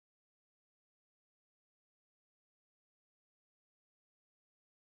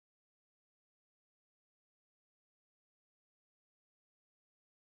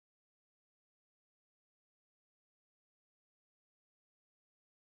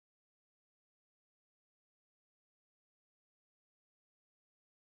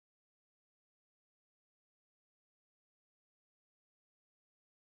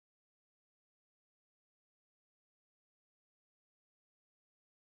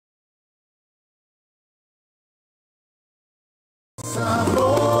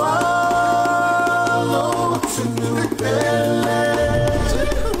Samoa, lo to Pele.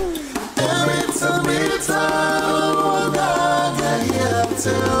 Eritza, wagaga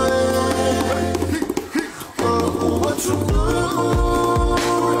yate. What you do?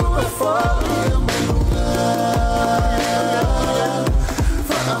 For him,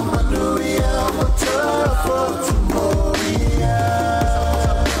 Hallelujah, what for tomorrow.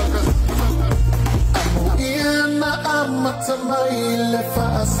 Tamaile fa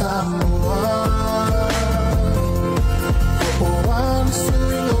Samoa. One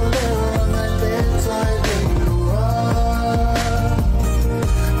swing o leo na leta ilua.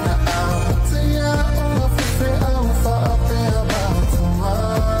 Na amatia o afife au fa ape abatuma.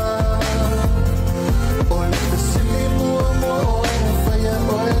 O lefisilimu amo o enfaya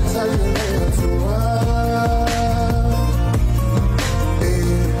o eta iletua.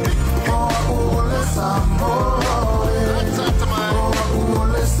 O ole Samoa.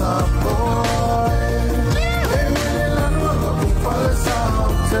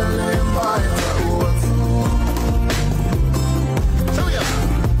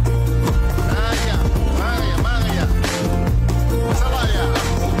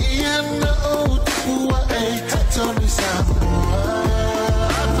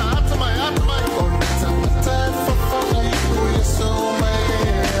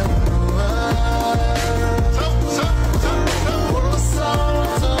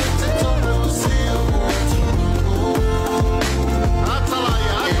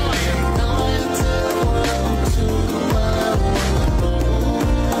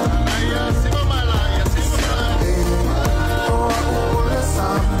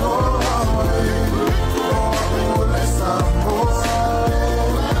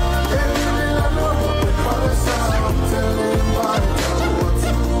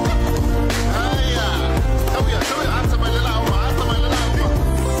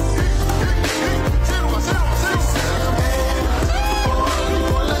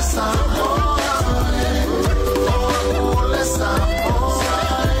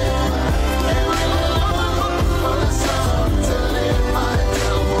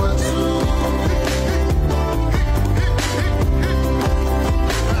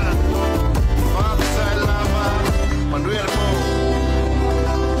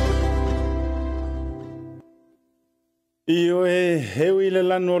 Io hewi le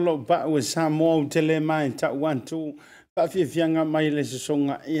lano lo ba o Samoa o tele mai ta wantu pa fianga mai le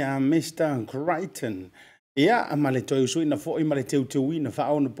songa ia Mr. Crichton ia amale toi sui na fo i male teu teu ina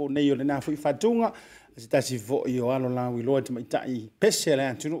fa ona po nei o le na fo i fatunga sta si fo i o alo la wi lo te mai tai pese le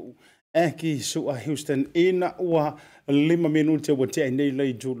atu e ki su a Houston ina ua 5 minuti o te nei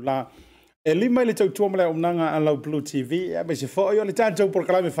le tu la e lima le tau male o nanga ala Blue TV e be se fo i o le tanto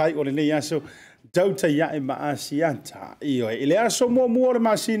programa fai o le nei aso Tautai ya ma Asiata io e le aso mo le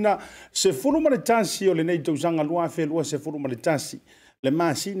masina se fulu male tasi o le nei tau sanga lua fe lua se fulu male tasi le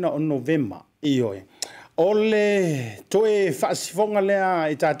masina o November io e o le toe fasifonga lea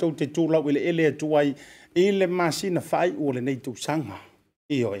e tatou te tūlau ele ele tuai i le masina fai o le nei tau sanga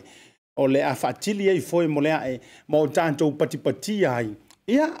io e o le a fatili ai foi mo lea e mo tatou patipati ai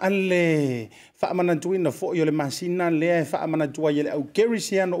ia ale fa manantuina fo yo le masina le fa manantua ye au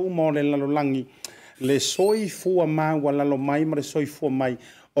kerisiano umo le lalolangi le soi fua ma wala lo mai ma le soi fua mai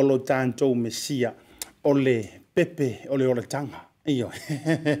o lo tanto mesia o le pepe o le ola tanga io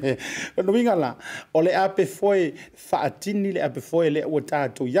no vingala o le ape foi fa atini le ape foi le o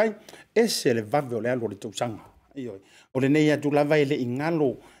tato yai ese le vave o le alo le tausanga io o le nei atu lava le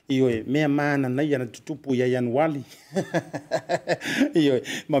ingalo io mea mana nei ana tutupu ya januari io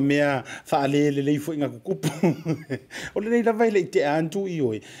ma mea fa le fo inga kupu o le nei lava le te antu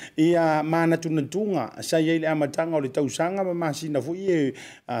io ia mana tuntunga sa ye le amatanga o le tausanga ma masina fo ie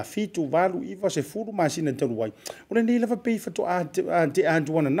fitu valu iva se furu masina taluai o le nei lava pe fato a te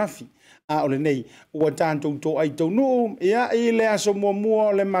antu ana nafi a o le nei ua tantou to ai tau no ia i le aso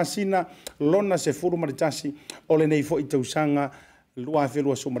mua le masina lona se furu maritasi o le nei fo i tausanga lua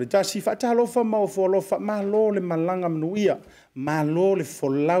felua somaritasi fa talo fa ma fo lo fa ma lo le malanga mnuia ma lo le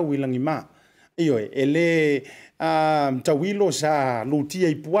folau ilangi ma io ele tawilo sa lutia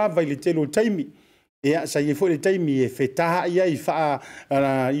i puava i le telo taimi ia sa ye fo le taimi e feta ia i fa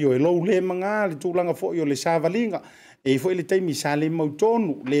io e lo le manga le tulanga fo io le savalinga e fo le taimi sa le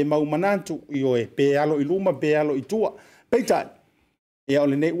mautonu le mau manatu io e pe alo iluma pe alo itua peita ia o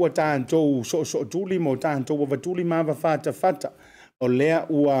le nei ua tantou so tuli mo tantou wa tuli ma va fata o lea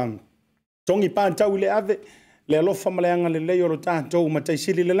ua tongi pāntau le ave le alofa maleanga le leo lo tātou ma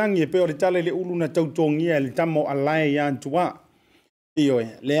taisili le langi e peo le tale le ulu na tautongia le tamo alai ya antua io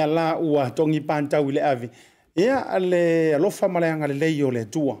lea la ua tongi pāntau le ave ia ale alofa maleanga le lei o le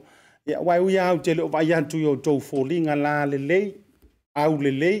tua ia wai uia au te le o vai atu yo tou folinga la le lei au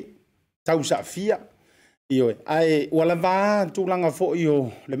le lei tau sa fia io ai wala va tu langa fo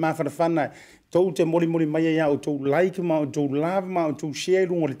io le mafana tou te moli mai ia o tou like ma o tou love ma o tou share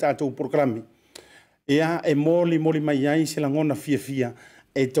lungo le tatou programi ia e moli mai ai se langona fia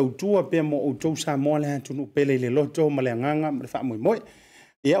e tou tua pe mo o tou Samoa le atu no pele le loto ma le nganga ma le fa moi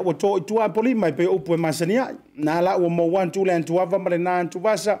ia o to tua poli mai pe opu e masania na la o mo wan tu le atu ava ma le na atu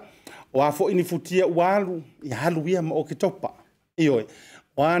vasa o afo ini futia walu ia halu ia ma o ke topa io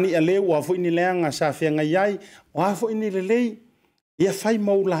wani ale o afo ini leanga sa fenga iai o afo ini le lei ia fai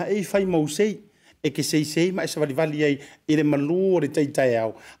mau la e fai mau sei e ke sei ma sa vali ai ile malu o le taitai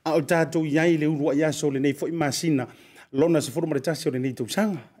au a o tatou iai le urua ia so le nei fo i masina lona se forma de tasi o le nei tau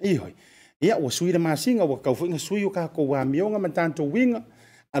sanga ia o sui le masinga o kau fo inga sui o ka ko wa mionga ma tanto winga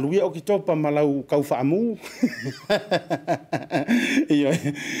aluia o ki topa malau kau whaamu.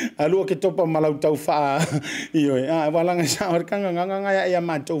 Alua ki topa malau tau wha. Walanga sa warkanga nganga ia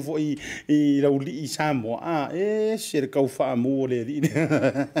mātou fo i rauli i Samoa. Sere kau whaamu o le ri.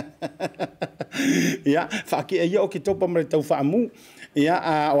 Whaki ia o ki topa malau tau whaamu.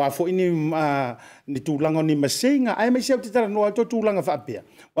 O a fo ini ni tūlanga ni masenga. Ai mai siau te tara noa tō tūlanga whaapea.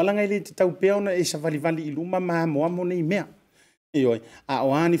 Walanga ili te tau peona e sa vali i luma maa moa mo nei mea. A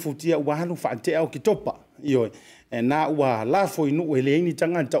oani futia walu fa'atea o ki topa na ua la foi nu ele ni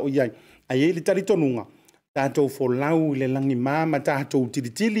tangata o iai ai ele tari tonunga tatou fo lau le langi mama tatou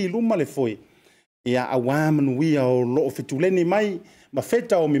tilitili luma le foi ia awa manuia o lo fetuleni mai ma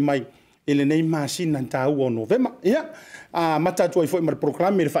feta o mi mai ele nei masina tau o novema a mata tu foi mar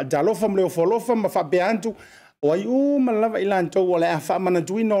proclame le fa dalofa me le folofa ma fa beantu o ai ma lava ilanto o le afa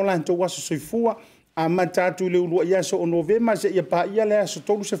manatuino o lanto waso soifua a matatu le ulua ia so o novema se ia pa ia le aso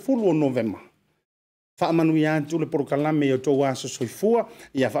tolu se fulu o novema. Fa manu ia tu le prokalame o tau aso soifua,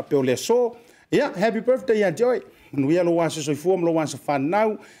 ia fa peo le so, ia happy birthday ia joy, manu ia lo aso soifua, mlo aso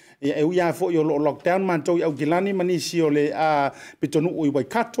whanau, ia e uia fo i o lockdown mantou i au gilani manisi o le pitonu o i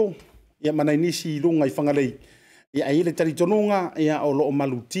Waikato, ia mana inisi i lunga i whangalei. Ia e le taritonunga, ia o lo o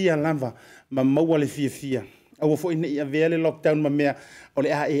malutia lava, ma maua le fia. Au fo ina ia vele lockdown ma mea o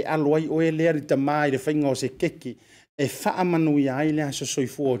le a e aloai o e lea ri tamai le whainga o se keki e wha manu ia ai lea so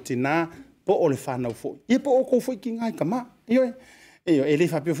soifu o tina po o le whanau fo. Ia po o kou fo iki ngai kama. Iyo e le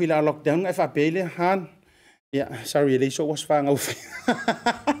whapio whila lockdown e whapio le han. Ia, sorry, e le so was whanga uwhi.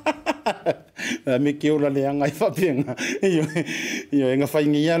 Me ke ola le anga i whapenga. Iyo e nga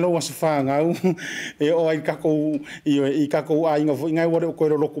whaingi ia lo was whanga au. E o ai kako i kako a inga fo ingai wale o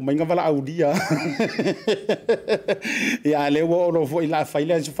koero loko mai nga wala audia. Ia le wo o lo fo i la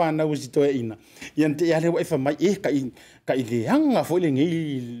whaile an so whana usi toe ina. Ia te ia le wo e whamai ka i le anga fo i le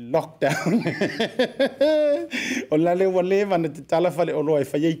ngi lockdown. O la le wa le wana te tala whale o lo e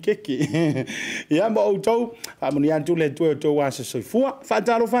whai keki. Ia ma o tau, whamuni antu le tue o tau wasa soifua.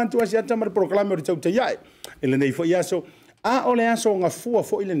 Whaatalo whantu Asiata ma le proklame o le tau te iai. Ele nei fo i aso. A o le aso ngā fua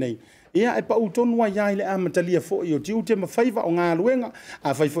fo ile nei. Ia e pa utonua iai le amatalia fo i o tiu te mawhaiva o ngā luenga.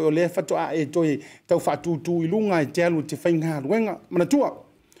 A whai fo i o le whato a e toi tau whatutu i lunga e te alu te whai ngā luenga. Mana tua.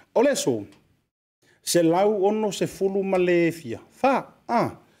 O le so. Se lau ono se fulu ma le fia.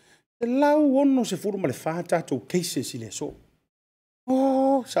 Se lau ono se fulu ma le wha tātou cases i le so.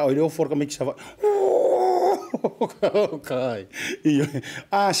 Sa o i reo forka meki sa wa. Okay.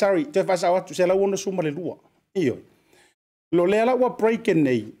 Sorry, te whasa watu, se lau ono suma le lua. Lo lea la ua break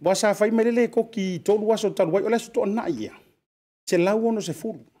nei, wa sa whai merele ko ki tolu waso taluai, o le su toa na ia. Se lau ono se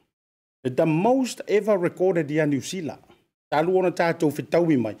fulu. The most ever recorded ia New Zealand. Talu ono tātou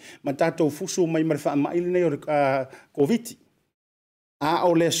whitaui mai, ma tātou fusu mai ma le wha mai nei o COVID.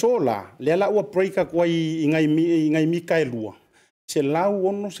 O le sola, lea la ua break kwa i ngai mika e lua. Se lau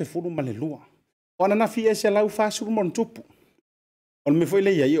ono se fulu ma le lua. O ana nafi e se lau whasuru mon tupu. O me foi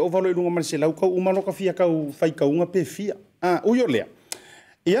le ia, i o valo i lunga ma se lau kau umano ka fia kau whai kaunga pe fia. Uyo lea.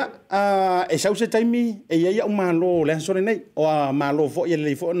 Ia, e sau se taimi, e ia umalo le hansore nei, o a malo fo i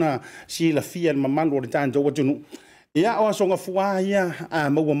le fo na si la fia ma malo le tāntou watunu. Ia, o a songa fua ia,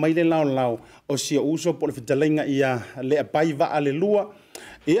 maua mai le lao, o si o uso po le fitalenga ia le apai va ale lua.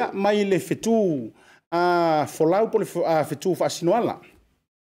 Ia, mai le fetu, folau po le FETUFA'ASINOALA.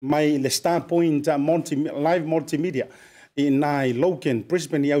 Mai le Star Point live multimedia i nai Loken,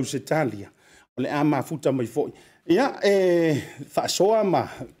 Brisbane i Australia. O le ama futa mai foi. Ia whaasoa ma,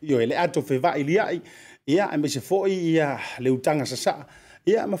 le ato whewa i liai. Ia me se foi ia le utanga sasa.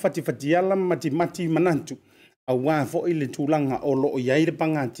 Ia ma whati ala mati manantu. A wā foi le tūlanga o lo i aire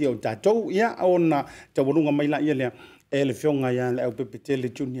pangati o tātou. Ia o na tawalunga mai la ia lea. e le fionga ia Leaupepe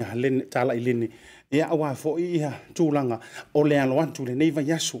tele junior Lene Talai Lene ia awa fo ia tūlanga o le alo atu le neiva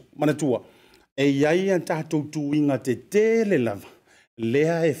yasu manatua e ia tātou tuinga te tele lava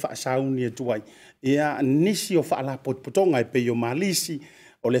lea e whaasauni e tuai ia nisi o whaala potpotonga e peio malisi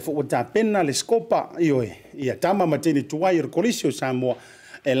o le fo ta pena le skopa ia tama matene tuai o kolisi o Samoa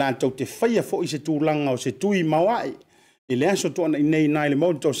e lantou te whaia fo i se tūlanga o se tui mawai i le aso tōna i nei nai le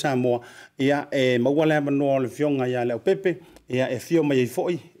mauta o Samoa ia e maua le amanoa le fionga ia Leaupepe ia e fio mai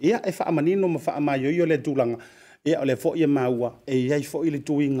foi ia e whaamanino ma whaamaio le tūlanga ia o le foi e maua e iai foi le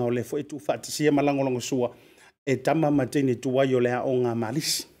tuinga o le foi tu whaatisia malangolongo sua e tama matene tuai o le aonga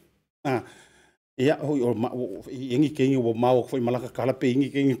malisi ia o ingi kengi o mau foi malaka kala pe ingi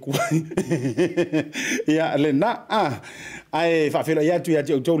kengi kuai ia le na ai fa felo ia tu ia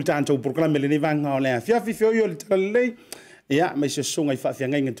tu tanto programa le vanga o le fiafi fio yo le talai ia me se sunga i fa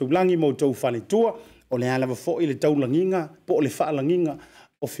fianga ngai tu langi mo tu fale tua o le ala foi le tau langinga po le fa langinga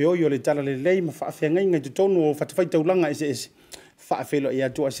o fio yo le talai le ma fa fianga ngai tu tonu o fa fai tau langa ese fa felo ia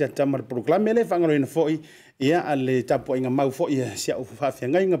tu Asiata mar programa le fanga le foi ia ale tapo inga mau fo ia sia o fa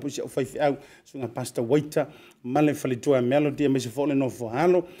fianga inga po sia o fai au sunga pasta waiter male fale tua melody me se fo le no fo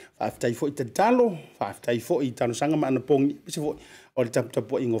halo fa tai fo ita talo fa tai fo ita no sanga mana pongi se fo o le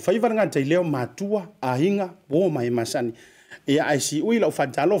tapo inga fai varanga tai leo matua a hinga bo mai masani ia ai si ui lo fa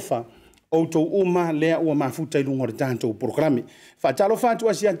talo fa o to uma le o mafuta i lungo tanto programi fa talo fa tu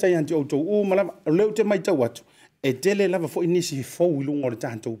Asiata anti o to uma le te mai tawatu e tele lava fo inisi fo ilungo le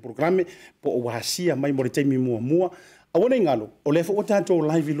tanto programe po o wasia mai mo le taimi mua awona ngalo o le fo tanto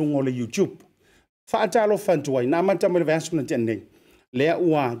live ilungo le YouTube fa talo fantu ai na mata mo le vaso na tene le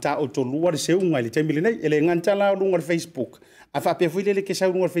ua ta o to lua se unga le taimi le nei ele ngantala lungo le Facebook a fa pe fo le ke sa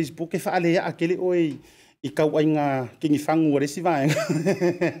lungo le Facebook e fa ale akele oi I kau ainga kingi fangu re si vai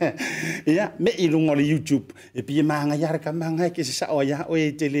ia me ilungo le YouTube e pia manga yara ka manga ke se sa o ya o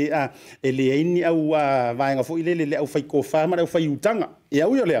e tele ele ini au vai nga fo ile le au fai ko fa ma au fai utanga ia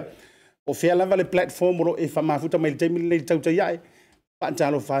u yo le o fe lava le platform ro e fa mafuta mai te mi le tautai ai pa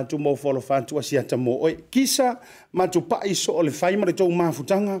talo fa tu mo follow fa tu Asiata mo o kisa ma tu pa iso o le fai ma le tau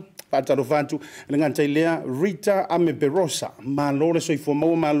mafutanga pa talo fa tu le ngantai lea Rita ame berosa ma lole so ifo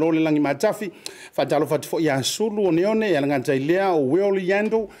mo ma lole langi matafi fa talo fa tu fo ya sulu o neone ya ngantai lea o weoli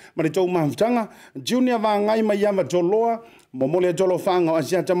yando ma le tau mafutanga junior va ngai ma yama toloa mo mole tolo fanga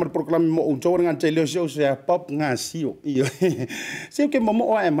Asiata ma program mo o toro ngantai leo so se pop nga sio io se ke mo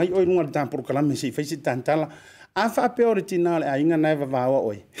o ai mai o nunga ta program se fa si tantala a fa peore tinale a inga nai va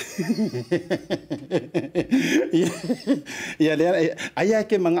oi ia le ai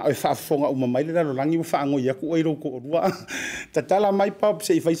ke manga o fa fonga o mai le lo langi fa ngo ia ku iro ko rua tatala mai pop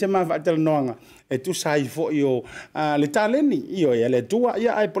se fa se ma fa tel noanga e tu sai fo io le taleni io ia le tua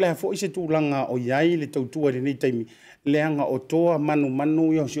ia ai pole fo se tu langa o iai le tu tua le nei taimi le anga o toa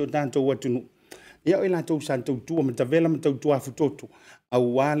manu io si o tanto watunu ia o ila tu santo tu ma tavela ma tu tua futotu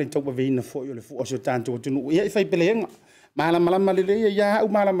au wale tau pa veina fo yo le fo so tanto tunu ia fai pelenga mala le ia au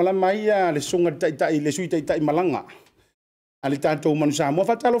mala mai le sunga tai le sui tai malanga ali tanto manu Samoa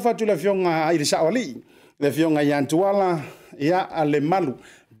fa talo fa tu le fionga i le saoli le fionga ia Tuala ia ale malu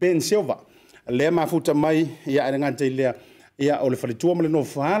ben silva le mafuta mai ia ngante le ia o le falitua mo le no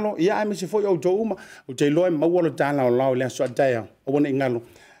falo ia me se fo yo to uma o te loe mawolo tala o lao le so taia o wona ingalo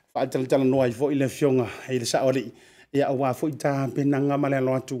fa tala no ai fo i le fionga i le saoli ia awa fo ita penanga male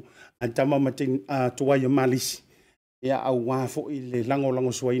lo atu antama matin tua yo malisi ia awa fo i le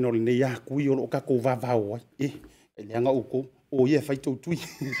lango suaino le ia kui o ka ko va o e le anga o ia fai to tui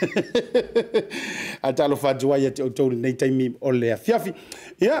atalo fa tua ia to nei taimi o le fiafi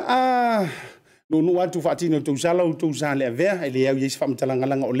ia no atu fatino to sala to sale ver ele ia is fam talanga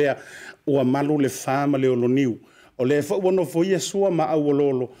o le o malu le fama le o niu o le fo wono fo ia sua ma au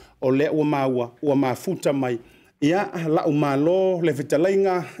lolo o le o maua o mafuta mai ia la umalo le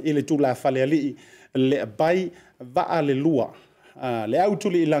fitalainga ile tu la fale ali le bai va le lua le autu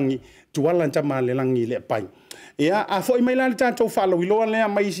le langi tuala Tamalelagi le pai ia a foi mai la tanto falo ilo le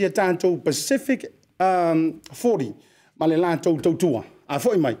mai sia tanto Pacific 40 ma le la tanto tua a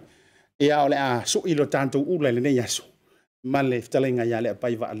foi mai ia ole a so ilo tanto ula le nei aso ma le fitalainga ia le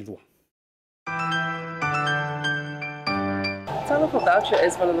pai va le lua. Talai voucher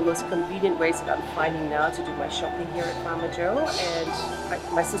is one of the most convenient ways that I'm finding now to do my shopping here at Farmer Joe, and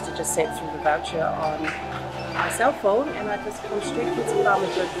my sister just sent through the voucher on my cell phone, and I just come straight to Farmer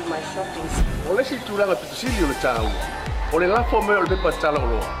Joe to do my shopping. Ole si tulanga pitusili ole tau. Ole la fo me ole pa tala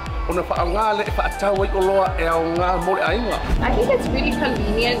oloa. I think it's really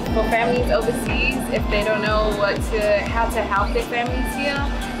convenient for families overseas if they don't know how to help their families here.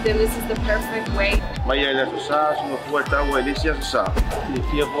 Then this is the perfect way.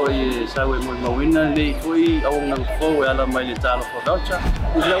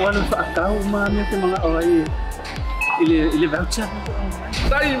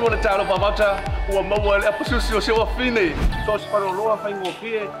 Dai mo le talo pa voucher o mo le aposisio se o fine so se para loa fai ngo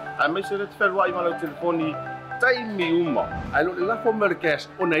fie a me se le fel wai ma le telefoni dai mi uma ai lo la fo merkes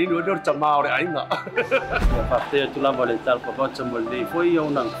o nei no le tama o ainga pa te tu la vole talo pa voucher mo le foi o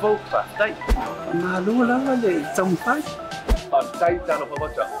nang fo pa dai ma lu la le tsam pai pa dai talo pa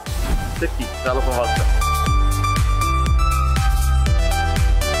voucher te ki talo pa voucher.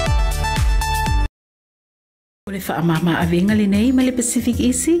 O le whaamama a venga le nei ma le Pacific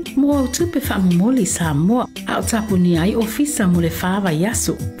Isi, mo au tupe whaamumoli Samoa, au tapuni ai ofisa mo le whaawa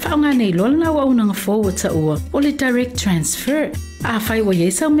yaso. Whaonga nei lola na wa unanga forward ta ua, o le direct transfer. A whai wa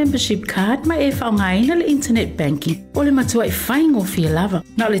yesa membership card ma e whaonga ina le internet banking, o le matua e whaingo fia lava.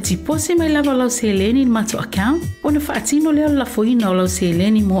 Na o le tipose mai lava lau se Lene mato account, o le whaatino leo la foina o lau se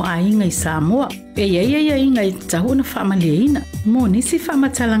Lene mo a inga i Samoa. E ia inga i tahu na whaamalia mo nisi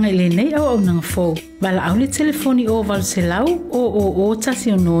whaamatalanga i le nei au unanga fo. Bala au le telefoni o valu se lau o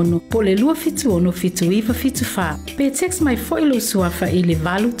tasi o nono po le lua fitu ono fitu iwa fitu wha. Pe text mai fo ilo suafa i le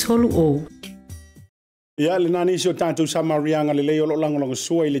valu tolu o. Ia le nani isi o tātou samarianga le leo lo langolongo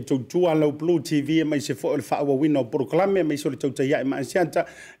sua i le Tuala o Blue TV e mai se fo le whaawa wina o Proklame mai se le Tautai ia e ma Asiata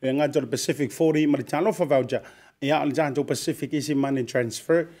e ngātou le Pacific 40 ma le tālofa voucher. Ia le tātou Pacific Easy Money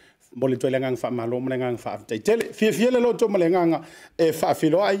Transfer mo le toilengang whaamalo mo le ngang whaaftai tele. Fia le loto mo le nganga e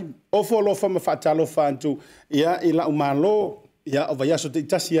whaafilo ai o folofa ma whaatalofa antu ia i la umalo ia o vaiaso te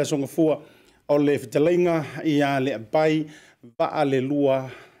itasi a songa fua o le fitalinga ia le apai va le lua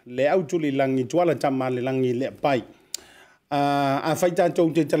le autuli langi Tuala Tamalelagi le apai. A whai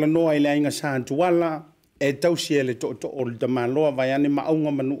tātou te talanoa i le ainga sa Tuala e tausi e le to o le tamaloa vai ane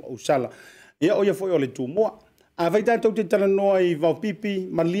maunga manu o sala. Ia o ia foi o le tūmoa. A whai tātou te talanoa i Leaupepe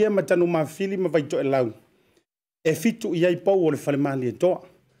ma lia ma tanu ma fili ma vai to e lau. E fitu i ai pau o le whale mali e toa.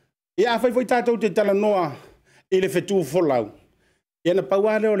 Ia a whai tātou te talanoa i le fetu folau. Ia na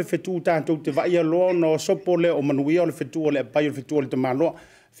pauale o le fetu tātou te vai a loa no sopo le o manuia o le fetu o le apai o le fetu o le tamaloa.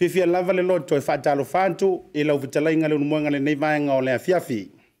 Fifia lava le loto e whaatalo whantu e lau vitalai ngale unumoenga le nei vaenga o le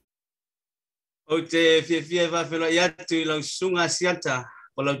afiafi. O te fia whawhelo i atu i lau sunga Asiata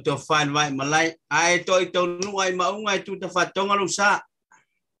o lau tō whaen vai malai. Ai tō i tō nua i maunga i tūta whatonga lau sa.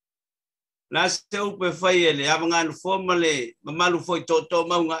 Nā se upe whai e le awanganu fōma le mamalu fōi tō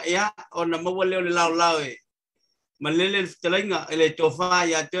maunga ea o na maua leo le lau e. Ma lele le fitalainga e le tō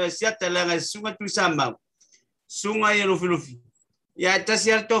whai a tō Asiata le ngai sunga tui sa mau. Sunga i rufi. Ya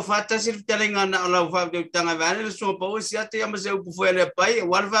tasi al to fata sir telinga na la fa de tanga vane le so po si ate ama se upu foi le pai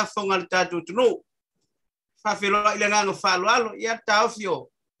wal va fonga tatu tunu fa filo ile nga fa lo ya ta ofio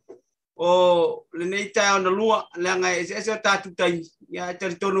o le nei ta ona lua le nga se tatu tai ya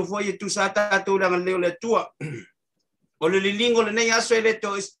territorio foi tu sa tatu la le tua o le lingo le nei aso ele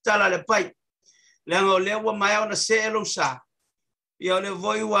to stala le pai le nga le wa mai ona se lo sa ia le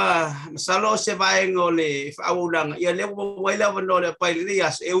voi wa masalo se vai ngole faulanga ia le wa la no le pai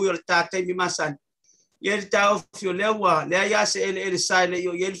rias e u tate mi masan ia ta ofio le wa le ia se ele sai le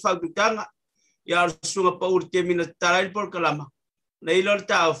ia le fa dutanga ia sunga pa urte mina Talai por kalama nei lo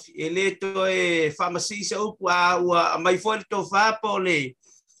ta of ele to e famasi se u wa mai foi to fa po le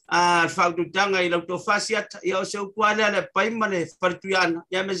a fa dutanga ia to fa Asiata ia se u kwa le pai mane fartuana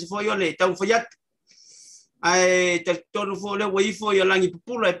ia me se foi ole tau faiat ai te tonu fo le waifo ia langi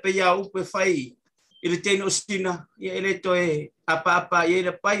pupula e peia upe fai ile teno sina ia ele to e apa ia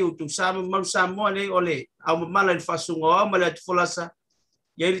le pai u tu sama mau Samoa le ole au mala le fasunga o mala te folasa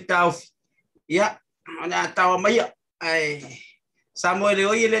ia ile tau ia ana tau mai ai Samoa le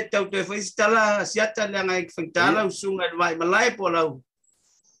oi le tau te foi stala Asiata le ngai fentala usunga vai malai po lau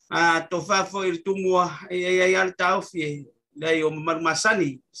a to fa fo il tumua ia tau fi le o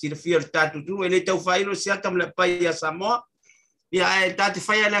masani si le fier tatu tu ele tau fai lo Asiata le pai a Samoa ia e tatu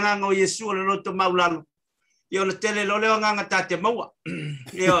fai le nga o Yesu le loto maulalo ia le tele lo le nga tate maua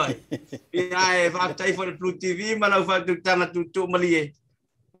ia e va tai fo le Blue TV ma la fa tu tanga tu malie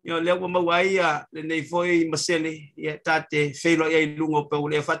ia le o maua ia le nei foi masele ia tate felo ia lungo pe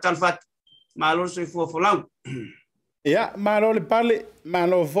le fatal fat ma lo so fo lau Ia, malo le pale,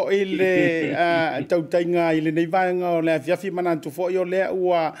 malo fo ile Tautai ngā ile nei vaenga o le afiafi manantu fo i o lea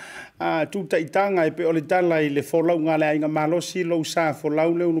ua tūtaitanga e pe o le Talai le folau ngā le ainga malo si lau sa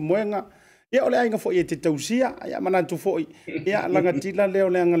folau le unu moenga ia ole ainga fo te tausia ia manatu fo ia langa tila leo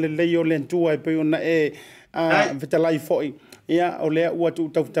le anga le leo le tua pe ona fetalai fo ia ole ua tu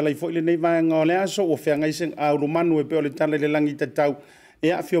tau fetalai fo le nei vanga ole aso o fe ngai sen a romanu pe ole tala le langi tatau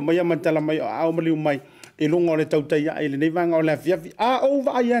ia fio mai matala mai au mali mai e longa le tautai ia le nei vanga ole fia o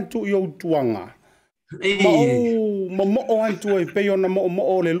va ia tu yo tuanga mo o antu e pe ona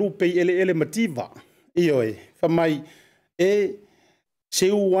mo le lupe ele mativa io fa mai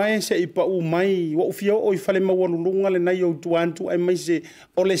se uai se ipa mai wa ufia o fale mawalulunga le nai o tuantu ai mai se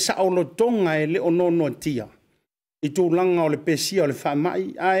o le saolo tonga e le ono tia i tu langa o le pesia o le fa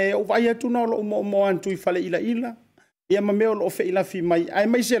mai ai o vai atu na o mo antu I fale ila ia ma meo o fe ila fi mai ai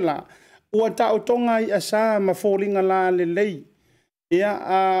mai se la ua ta o tonga I asa ma folinga la le lei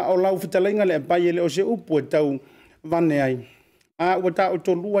ia o lau fitalinga le pai le o se upu e tau vane ai ua ta o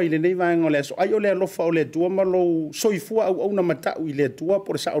tolua I le nei vaenga o le aso ai o le alofa o le tua ma lo soifua au na matau I le tua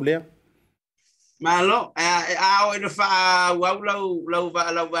por sa o lea malo o ina fa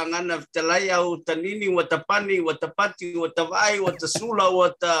lau ngana Talai au tanini wa tapani wa tapati wa tavai wa tasula wa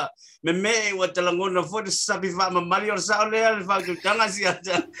ta meme wa talangona fo sabi fa mamali o sa o le fa tu tanga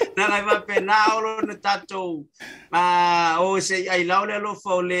siata na ngai va pena o no tato o se ai lau le lo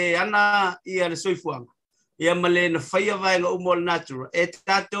fo le ana ia le soifua ia male na faia vai no mol natural e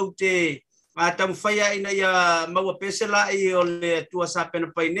tato te tam faia ina ia maua pesela I o le tua sa pena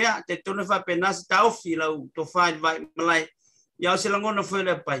painea te tona fa pena sa taufi lau to fai vai malai ia o se langona foi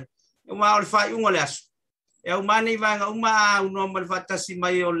le pai uma o le fai unga le aso e au mani vai nga uma uno mal fatasi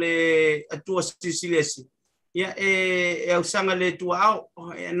mai o le tua sisilesi ia e au sanga le tua au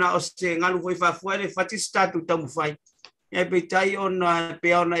na o se ngalu foi fa foi le fati statu tamu fai ia pe tai ona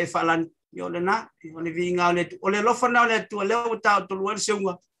pe ona e falan yo le na o le vinga o le lofa na o le tua le o ta to luar se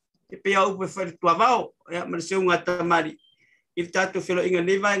unga e pe au pe fa tua vao ia ma se unga tamari I tato felo inga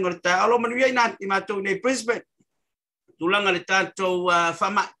leva ngor ta alo manuia ina I matou nei Brisbane tulanga le tato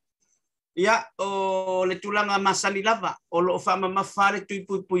fama ia o le tulanga masani lava o lo fama mafare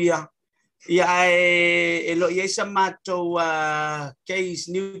tuipuia ia e lo ia sa matou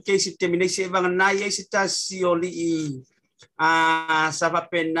case new case determination vanga na ia se tasi o li sa va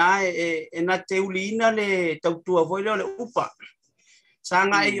pena e na teulina le tautua foi le upa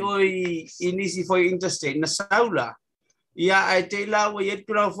sanga I oi inisi foi interstate na saula ia ai te la o ia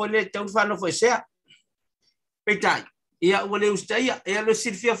tu la foi le tau fano foi sea petai ia o le ustia ia lo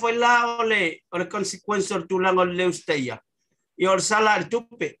silfia foi la o le consequence tu la o le ustia ia o salar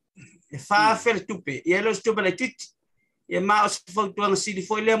tupe e fa fer tupe ia lo stupe le tit ia ma o foi tu ang sili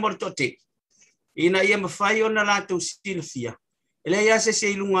foi le mortote ina ia ma fai ona la tu silfia ele ia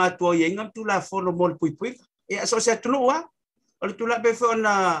se ilunga tu ia ngam tu la fono mol pui ia so se tunua o tu la be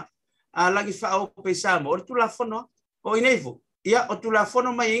fona lagi fa o pe samo o tu la fono o inevo ia o tu la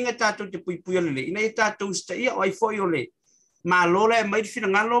fono mai inga tato te pui le ina tato usta ia o ai foi ole ma lola mai fina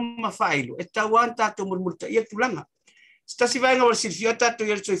ngalo ma failo e tawan tato murmurta ia tulanga sta si vai ngor silfio tato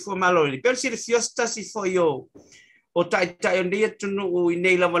ia so fo malole per silfio sta si foi o tai o dia tunu o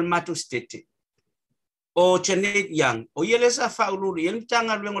inei laval matu stete o chene yang o ia lesa fa uluri ia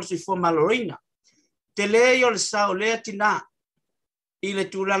tanga ngor so fo malorina te le yo le sa le tina ile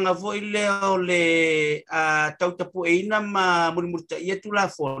tulanga vo ile o le tautapu ina ma murmurta ia tula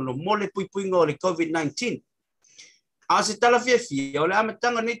fono mole puipuinga o le COVID-19 a se tala fia o le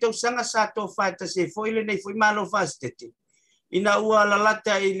amatanga ni tau sanga sa to fata se fo ile nei foi malo fastete ina ua la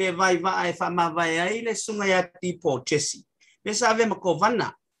lata ile vai e fa ma vai ile sunga ya tipo chesi le sa ave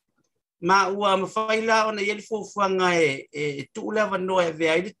makovana ma ua mafaila ona ile fo fanga e tula vano e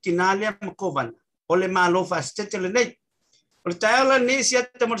ve ile tinale makovana o le malo fastete le nei o taala ni sia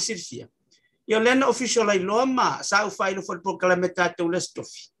tamor sirfia yo lena official ai loma sa u failo for proclamata to le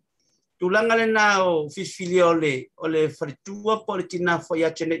stofi tulanga le na o fisfilio o le fritua politina fo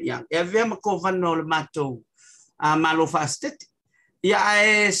ya chene yang e ave ko vanno le mato malo fastet ya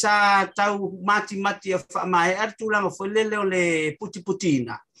e sa tau mati fa mai tulanga fo le o le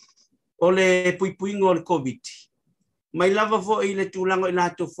putina o le puipuingo le covid mai lava fo ile tulanga ina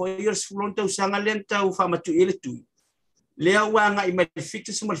to fo years fronto sanga lenta u fa matu ile tu lea wanga I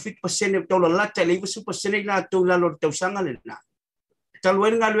malfitu se malfitu pasene tolo lata le ibu pasene na to la lo tau sanga le na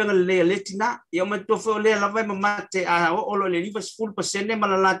talwen ngaluenga le letina ia ma to fo le lava mamate o lo le ibu full pasene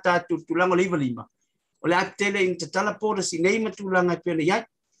malalata tu tulango le lima o le atele in tatala por si nei matulanga pele ya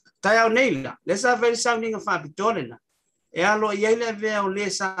taya neila le sa very sounding of abitolena e alo ia le ve o le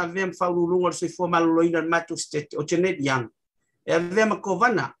sa ve faululunga se fo malo ina matu state o chenet yang e ve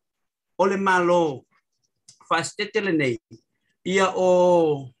makovana o le malo fastete le nei ia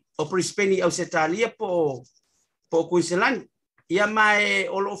o Brisbane au Setalia po Queensland ia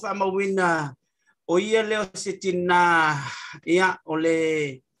mai o lo fa mawina o ia leo sitina ia o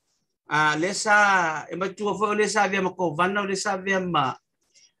le lesa e mai tu fo lesa via mako vana lesa via ma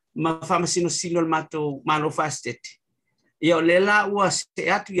famasino sino mato malo fastet ia o lela ua se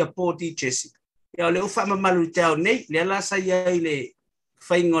atu ia poti chesi ia o le ufa malu tau nei lela sa ia ile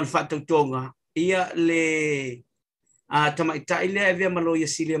faingol fatotonga ia le tamaita ile via malo ia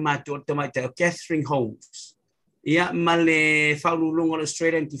silia mato tamaita Catherine Holmes ia male faululungo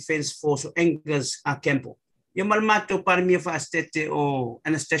Australian Defence Force Angus Campo ia mal mato par mia fastete o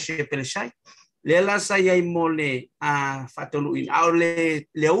Anastasia Peleshai lela saya mole fatoluin aule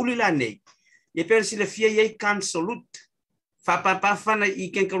leuli la nei ia pensi le fia ia kansolut fa papa fana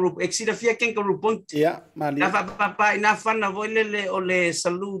I ken karup exida fia ken karupont ia mali fa papa ina fana voile le ole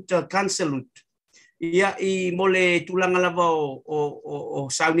salute kanselut ia I mole tulanga lava o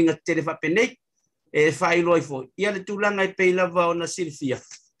sauninga tele fa penei e fai loi fo ia le tulanga I pe lava ona Silvia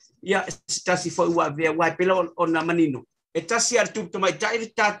ia stasi fo wa vea wa pela ona manino e tasi artu mai tai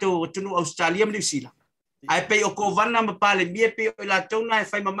tato tunu Australia New Zealand ai pe o kovana ma pale mie pe o la tona e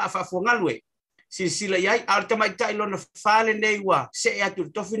fai mama fa fongalwe sila yai alta mai tai lona fale nei wa se atu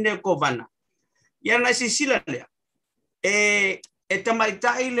tofine kovana ia na sila le e tamai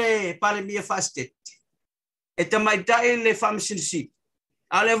tai le pale mie fastet e tamai tai le famsinsi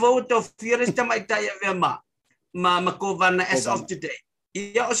ale voto fiere tamai tai ave ma kovana as of today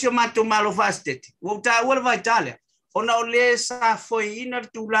ia o sio mato malo fastet wo ta wo vai Italia ona o le sa foi ina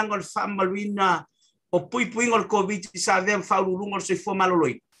tulanga o famaluina o pui ngol covid sa vem faulungo se fo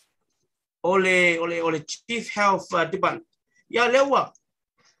maloloi ole chief health department ya lewa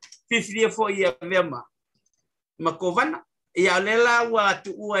 50 fo ia vema makovana ya lela wa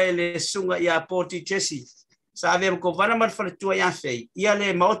tu ele sunga ya porti chesi sa vem kovana mal fa tu ya fei ya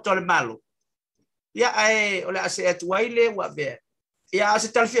le moto le malo ya ole ase atuaile wa ve ya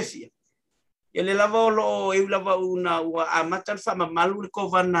ase talfia ia le lava lo e lava una wa amata fa malu le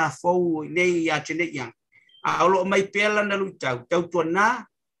kovana fo nei ya chene yang a lo mai pela na luta tau tona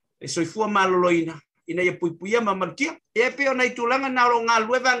e soifua maloloina ina ia puipuia mamalkia e pe ona itulanga na lo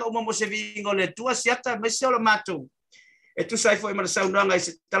ngalu evanga o mo se vingo le tua siata me se lo mato e tu sai foi mar saunanga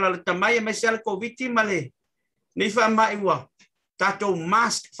se tala le tamai me se al covid male nei fa mai wa tato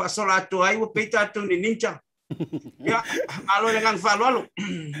mask fa solato ai o peita tu ni ninja ya alo le ngang fa lo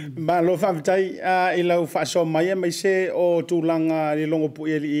malo fa tai I lau fa so mai me se o tulanga le longo pu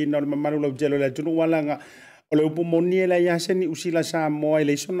I no malu lo jelo le tunu walanga o le upu moni la ia se ni usila Samoa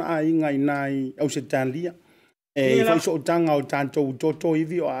le sona ai ngai nai au se talia e foi so tanga o tanto toto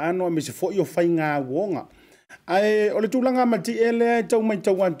ivi o ano me se foi o fai nga wonga ai o le tulanga mati ele tau mai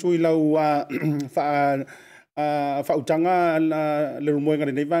tau atu I lau fa utanga le rumoenga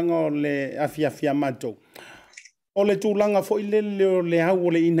le vanga le afia mato o le tulanga foi le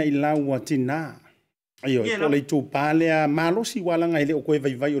au le ina I lau atina ayo o le tu palea malosi wala ngai le o koe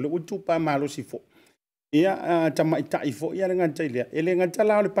vai o le tu pa malosi fo ia tamai tai fo ia nga taile ele nga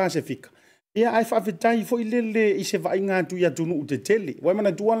tala o le Pacific ia ai fa fitai fo ile I se vai nga tu ia tunu u te tele wa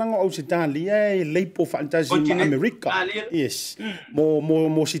mana tuala nga o se talia e leipo fantasy America yes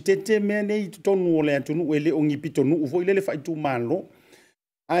mo si tete me nei tonu o le tunu ele o ngipi tonu fo ile le fa tu malo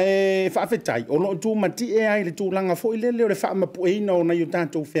ai fa fitai o no tu mati e ai le tulanga fo ile le fa mapu e no na yo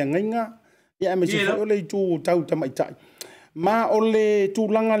tanto fe nga ia me se fo le tu tau tamai tai ma ole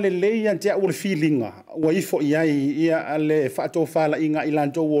tulanga le leia te o le feelinga wa ifo ia le fato fala inga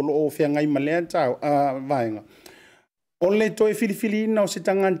ilanto o fe ngai malenta vaenga ole to e filifilina o se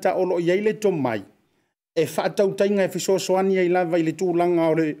tanganta o ia le to mai e fato tainga e fiso soani ia lava ile tulanga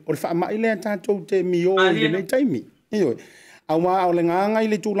o le fa mai le tanto te mio le taimi io awa o le nganga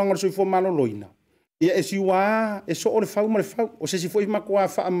ile tulanga so fo malo loina ia e siwa e so o le fau ma le fau o se si foi makua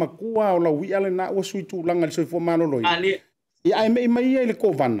fa makua o la wi ale na o sui tulanga so fo malo loina ia ai mai le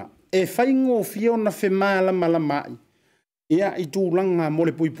kovana e faingo fio na fe mala mai ia I tulanga mo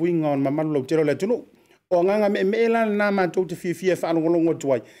le puipuinga on mamalu lo tero le tunu o nganga me la na ma to te fia fa longo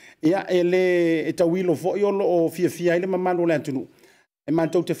tuai ia ele e tawilo fo yo lo fia ile mamalu le tunu e ma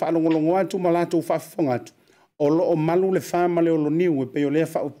to te fa longo atu malato fa fonga atu o lo malu le fama le o lo niu e pe o le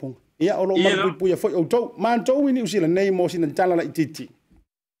fa upong ia o lo malu puia fo o to ma to wini usila nei mo sina tala la ititi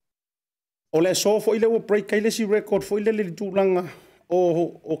o le so fo ile o break ile si record fo ile le tulanga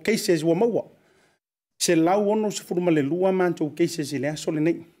o cases wa maua se lau ono se furuma le lua manto cases ile aso le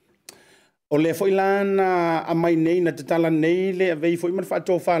nei o le fo ilana a mai nei na te tala nei le avei fo ima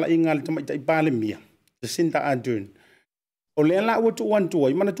fato fala inga le tamai tai pale mia se sinta adun o le la o tu wantu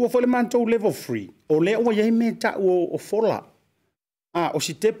i mana tu fo le manto level 3 o le o ye me ta o fola o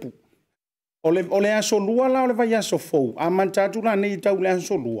si tepu O le aso lua la o le vai aso fou. A mantatu la nei tau le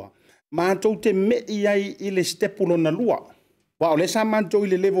aso lua. Mātou te mei ai i le step ulo na lua. Wa o le sa mātou i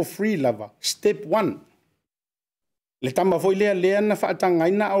le level 3 lava. Step 1. Le tama foi lea na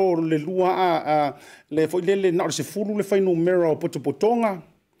whaatangaina o le lua le foi le na o se fulu le whainu mera o potopotonga.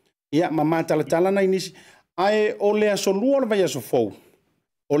 Ia ma mātalatala na inisi. Ai o le aso lua le vai aso fou.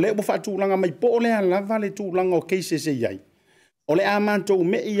 O le upo whaatulanga mai po o le lava le tūlanga o keise se iai. O le a mātou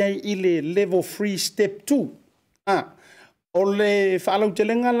mei ai i le level 3 step 2. O le whaalau te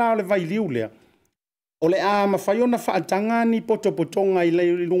lenga la o le vai liu lea. O le a mawhaiona whaatanga ni potopotonga i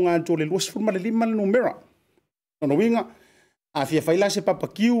le lunga to le luas fulma le lima le numera. Ono winga, a fia whaila se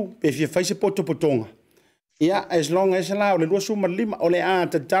papakiu, pe fia whai se potopotonga. Ia, as long as la o le luas fulma le lima, o le a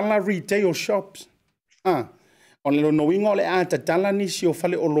tatala retail shops. O le lono winga o le a tatala ni si o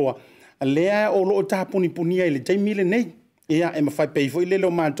whale o loa. Lea o loo tāpuni punia i le taimile nei. Ia, e mawhai peifo i le lo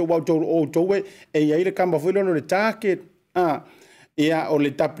mātou wau tau o toue, e ia i le kamba fuilo no le target. Ia o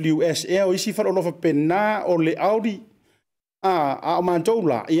le WS o isi wharo lofa pena o le Audi a o mātou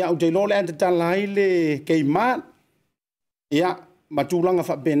la ia o te lole anta Talai le keimat ia matulanga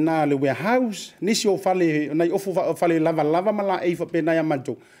wha pena le warehouse nisi o whale nai ofu whale lava mala e wha pena ia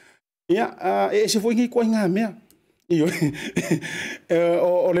mātou ia se fo ingi kua ngā mea iyo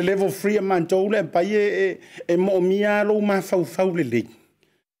o le level 3 a mātou le pai e mo mia lo ma fau le lei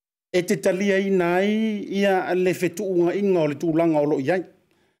e te talia i nai ia le fetuunga inga o le tūlanga o lo iai.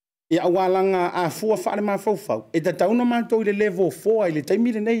 Ia awalanga a fua whaare maa fau. E ta tauna mātou i le level 4 i le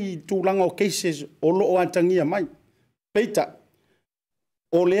taimire nei tūlanga o cases o lo o atangia mai. Peita,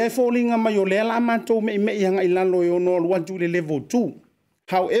 o lea e fōlinga mai o lea la mātou mei hanga i lalo e ono aluantu i le level 2.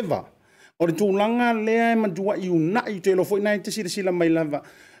 However, o le tūlanga lea e madua i unai te lo fo inai te sila mai lava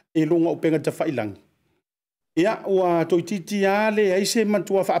e longa o penga ta whailangi. Ia, ua toititi a le aise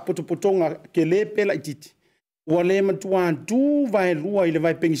matua whaapotopotonga ke le pela i titi. Ua le matua du vai lua i le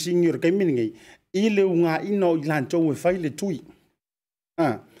vai pengisingi o kai miningei. I le unga ina o ilantou e whai le tui.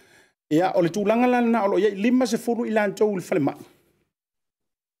 Ia, o le tūlanga lana o lo ia lima se furu ilantou le whale mai.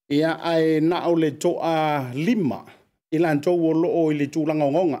 Ia, ai na o le toa lima ilantou o lo o i le tūlanga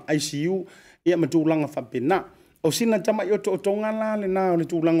o ngonga. ICU, ia ma tūlanga whapena. O sina tama i o tonga la le na o le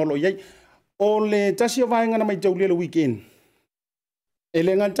tūlanga o lo iai. O le tasi o vaenga na mai tau le weekend. E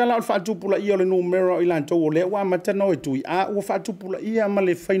le ngantala o whaatupula ia o le numero i lantou o le ua matano e tui. A ua whaatupula ia ma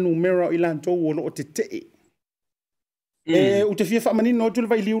le whai numero i lantou o lo o te tee. E u te fia whaamanino o tu le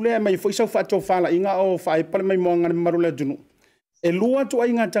vai liu lea mai fo isau whaatou whala inga o whae pale mai moanga na maru lea tunu. E lua tu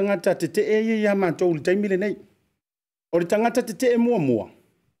ai ngā tangata te tee ia mātou le taimile nei. O le tangata te tee mua.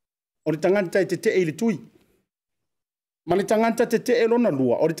 O le tangata te tee i le tui. Ma le tangata te te elona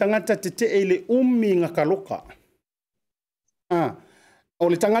lua, o le tangata te te ele umi ngā kaloka. O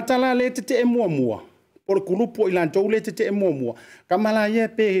le tangata la le te te e mua. O le kulupo i lantou le te te e mua. Kamala ia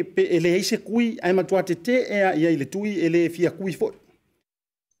pe ele eise kui, ai matua te te ea ia i le tui ele fia kui fo.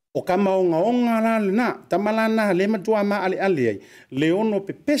 O kama onga la le na, tamala na le matua ma ale ai. Le ono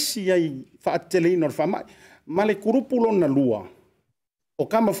pe pesi ai whaatele ino le whamai. Ma le kulupo lona lua. O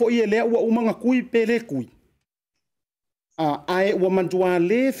kama fo i ele ua umanga kui pe le kui. Ai ua mantua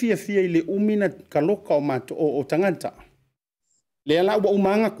le fia i le umina kaloka o tangata. Le ala ua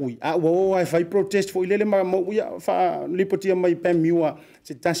umanga kui. Ua o ai fai protest fo i lele ma uia fa lipotia mai Pamiua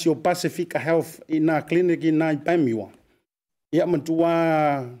se tasi o Pacifica Health i na clinic i na i Pamiua. Ia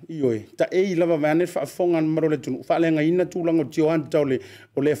mantua ioe. Ta e lava vane fa fonga maro le tunu. Fa lenga ina tūlanga o tio anta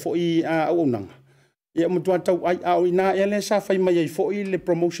o le fo i au nanga. Ia mantua tau ai au ina ele sa fai mai ai fo i le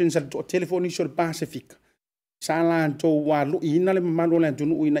promotions al telefoni so le Pacifica. Sala to wa lu ina le mamalo le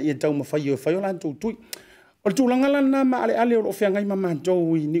tunu ina ia tau mafai o fai o la tau tui. O le tūlanga lana ma ale o fea ngai mama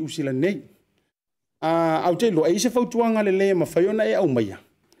tau i ni usila nei. Au te lo eise fautuanga le lea mafai o na e au maia.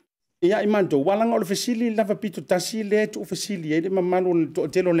 Ia i manto, walanga o le fesili lava pito tasi le tu fesili e le mamalo le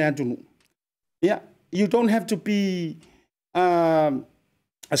telo le atunu. Ia, you don't have to be a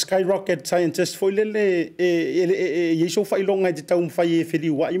skyrocket scientist for lele e so fai longa te tau mfai e feli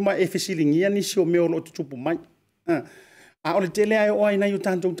wa ima e fesili ngia ni si o meo lo tutupu mai. A o le tele ai o ai na yu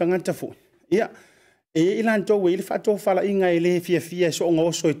tantou tangata fo. Ia, e ilan tau e le whato whala inga e le fia so onga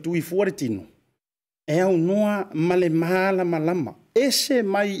oso e tui fuare tino. E au noa male mahala malama. Ese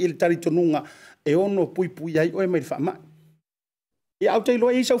mai il taritonunga e ono pui ai o e mai wha mai. Ia au te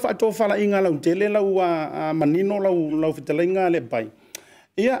loa i sau whato whala inga lau tele lau manino lau whitalenga le pai.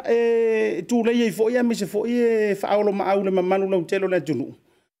 Ia e tu lei e foi me se foi e faolo ma aule ma manu lau telo le tunu.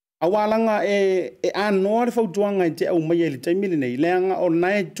 Awalanga e ano le fautuanga te au mai le taimile nei leanga o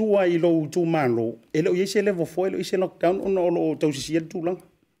nai tua i lo tu malo. E lo yese level 4 lo ise lockdown ono lo tausisia tu lang.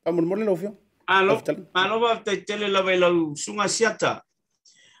 Amor mo le lo fio. Malo wa tele la vela sunga Asiata.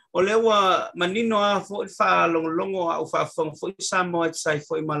 O le wa manino a fo fa longo a fa fo Samoa sai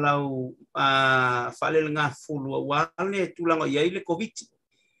fo malau fa le nga fulu wa le tulango ia ile covid.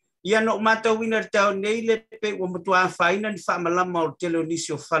 Ia no mata winner tau nei le pe o mutua faina ni fa malama o tele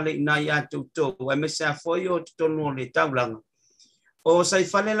onisio fale ina ia to wa me sa fo yo tonu le taulanga. O sai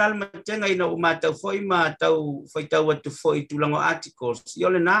fale la matenga ina o mata fo ma tau foi tau atu fo tulango articles. Yo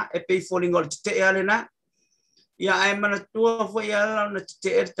le na e pe falling o te ale na. Ia ai mana tua fo ia na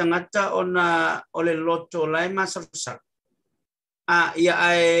te tangata ona o le loto lai masarsa. Ia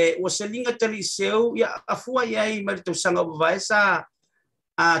ai o se linga tali seu ia afua ia i marito sanga vai sa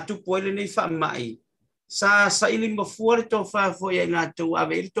tu poile nei fa mai. Sa ili mafua le to fa fo ia na tu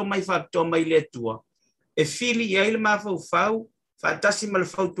ave to mai fa to mai le tua. E fili ia ile ma fau fa tasi mal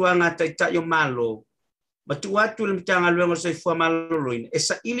fau tua nga ta yo malo. Batu atu le mtanga luengo sai fua malo loin. E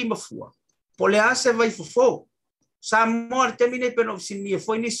sa ili mafua. Pole ase vai fofo. Samoa termine pen of sinia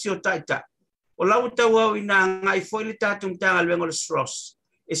foi inisio taita. O lau tau au ina ngai foi le tatum tanga luengo le stros.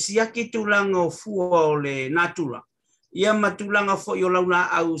 E siaki tulanga o fua o le natula. Ia matulanga foi o lau na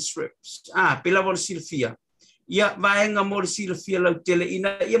au strips. Pela vor silfia. Ia vaenga mor silfia lau tele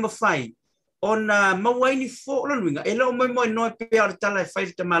ina ia mafai. Ona mawaini fo lo luinga. E lau moi no pe ar Talai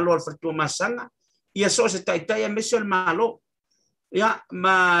fai te malo al fatua masanga. Ia so se taita ia meso al malo. Ya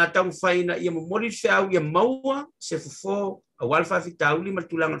ma tau faina ia mo mori fe au ia maua se fofo awal fa fitauli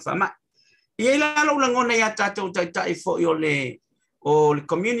martulang fa ma ia la lo langona ia tatou tai fo yo le o le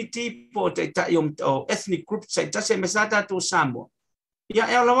community po tai o ethnic group sai tase mesata to Samoa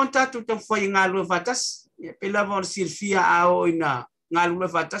ia la vonta tu to foi ngalu fatas ia pela von silfia ao ina ngalu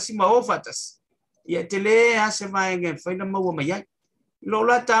fatas ma o fatas ia tele ase vai nge faina maua mai lo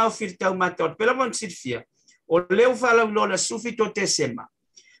la tau firtau matot pela von silfia. O leo fala ulola sufi to te sema.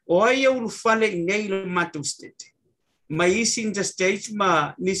 O ai ulu fale inei le matu stete. Ma isi in the stage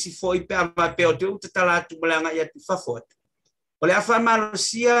ma nisi foi pe ama pe o te utatala tu malanga ia tu fafot. O le afa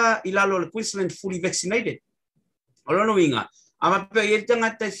malosia ilalo le Queensland fully vaccinated. O lono inga. Ama pe i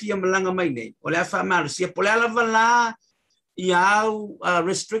tanga tai fia malanga mai nei. O le afa malosia po le ala vala iau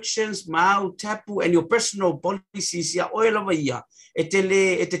restrictions mau tapu and your personal policies ia oila va ia. E te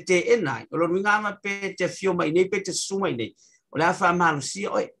enai. O lono inga ama pe te fio mai nei, pe te suma nei. O le afa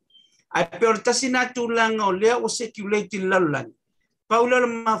malusia, oi. Ai pe o tasi na tūlanga o lea o circulating lalulangi. Paula le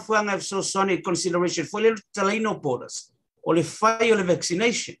mafuanga of so-sonic consideration, foi le Talai no borders. O le fai o le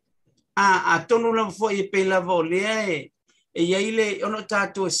vaccination. A tonu la foi e pe lava o lea e iaile ono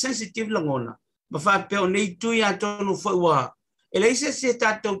tātou sensitive langona. Ma fa pe o nei tui a tonu foi wa. E le ise se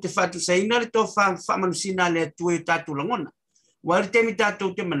tātou te fatu sa ina le tō fa manusina le tui tātou langona. Wari temi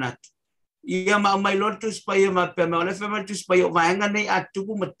tātou te manatu. Ia ma mai lotu spai ma pe ma le fema tu spai o vaenga nei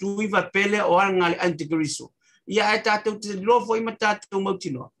atuku matui va pele o anga antigriso. Ia e tātou te lofo i ma tātou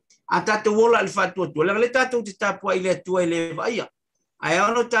mautino. A tātou wola al fatu tu. Le tātou te tapua i le tua i le vaia. Ai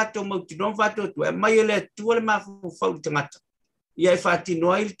ono tātou mautino fatu tu. E mai le tua le mafu fau tangata. Ia e fatino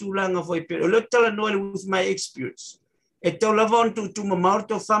ai tūlanga foi pe. O le tala noa with my experience. E tau lavon tu mamaur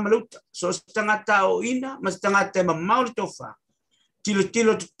to famaluta. So tangata o ina, mas tangata mamaur to fa.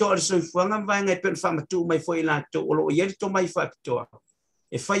 Tilo to o so fuanga vai ngai pe famatu mai foi la to o ia to mai fa to.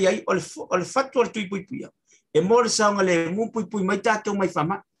 E fai ai o le fatu tu puipuia. E mor saunga le mu puipui mai tatou mai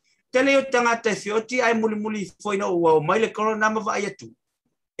fama. Tele o tangata fioti ai muli foi no o mai le corona ma vai atu.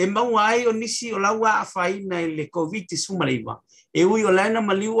 E mau ai o nisi o laua a fai na le covid sumaleva. E ui o laina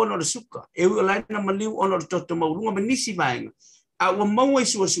maliu ono le suka. E ui o laina maliu ono le toto maurunga ma nisi vaenga. A o mau ai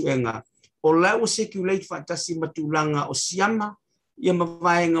suenga. O lau circulate fantasi matulanga o siama. Ia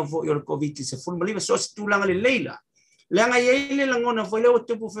mavaenga vo i o le covid se fulmaliva. So se tulanga le leila. Leanga iele langona foi leo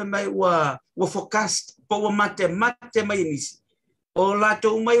tupu fe mai wa forecast po wa mate mai nisi. O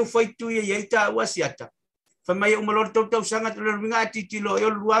lato umai u foi tu ia ita wa Asiata. Fa mai o malor tau sanga le ringa atitilo e o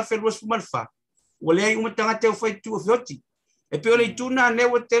lua fe luas fumalfa. O le ai uma tanga te foi tu fioti. E pe o le tuna ne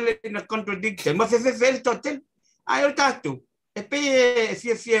o tele na contradict. Ma fe totel. Ai o tatu. E pe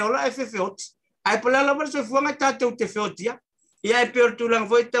fie o la fe fioti. Ai pala la verso fuanga tatu te fiotia. Ia e pe tulang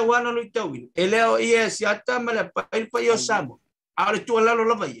foi ta wana lo tawin. E leo ia Asiata ma le pa yo Samoa. A le Tuala lo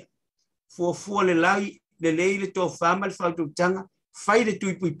lava ia. Fu le lai le leile to fama le fa tu tanga. Fai le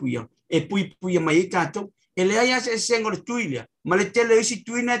tui puipuia. E puipuia mai tatou. E le ia se sengo le tuilia. Ma le tele isi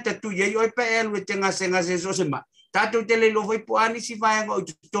tuina ta tuia i oi pa elu e tenga senga se so se ma. Tatou tele lo voi po ani si vaenga o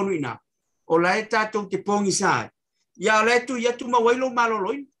tonu ina. O la e tatou te pongi sa. Ia le tu ia tu ma wailo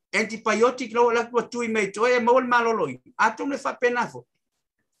maloloin. Antibiotic lo la ko tui mai to e mo maloloin. Atou le fa penafo.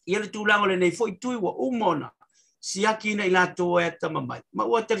 Ia le tulango le nei foi tui wa umona. siaki na ilato e tamamai ma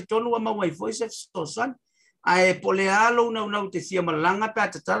ua teritonu ma wai voice of sosan ai polealo na te fia malanga pa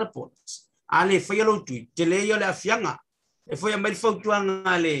tatala pots ale foi lo tu te le yo le afianga e foi mai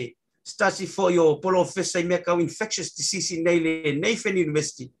fautuanga le stasi for your polo officer me ka infectious disease nei le Nathan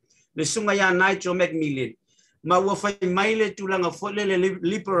University le sunga ya Nigel Macmillan ma ua fai mai le tulanga foi le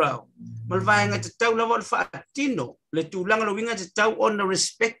liberal mal vainga te tau na vol fatino le tulanga lo winga te tau on the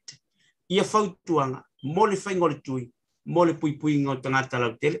respect ia fautuanga mo le fai ngol tui mo le pui ngol tangata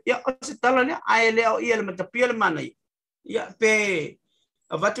la tele ia o se tala le ai le ia le matapia le manai ia pe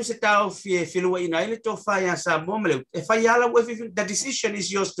avatu se tau filua ina ile to fai a Samoa mele e fai ala the decision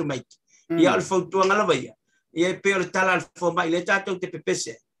is yours to make ia al fautuanga la vai ia pe o tala al fo mai le tatou te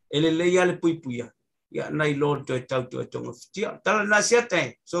pepese ele le ia le pui ia nai lord to tau to tonga tia tala na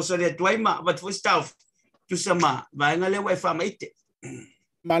Asiata so le tuaima vat fo staff tu sama vai ngale wa fa maite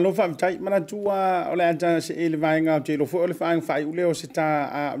malo fa tai mana tua ole anta se ele vainga te lo fo ole fa fai ule o se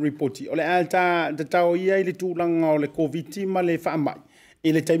ta reporti ole alta te tau ia ile tulanga ole covid ma le fa mai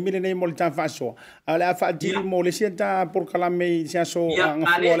ele taimile nei mo le ta fa so ole fa di mo le senta por kalame sia so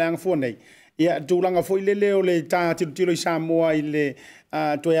nga fo ole nga fo nei ia tulanga fo ile le ole ta tilo Samoa ile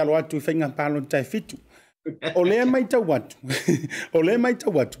to ya lo atu fenga palo tai fitu ole mai ta watu ole mai ta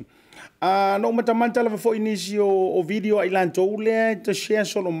watu no matamanta la fo inisio o video ilanto ule te share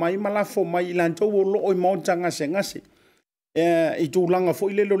solo mai mala fo mai ilanto lo o montanga sengase e tulanga fo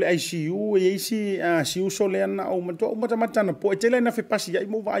ile lo le ICU e isi siu sole na o matamanta na po tele na fe pasi ai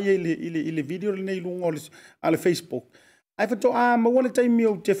mo vai ile video le nei lungo ale Facebook ai fa to ma wala time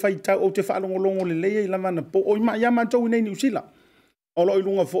o te faita o te fa longo le le la mana po o ma ya ma to nei ni usila o lo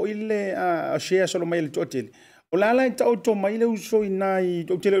ilunga fo ile share solo mai le totele o la tau to mai le uso inai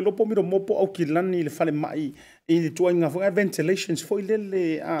o te le lopo miro mopo au kilani le fale mai i le tuainga fo ventilations fo ile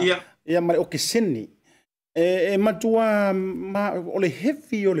le ia mai o ke seni e matua ma o le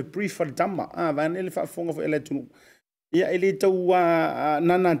heavy o le prefer dama va le fa fonga fo ele tunu ia ele tau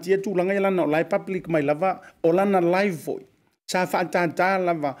nana tia tu langa ia na live public mai lava o lana live voi sa fa tata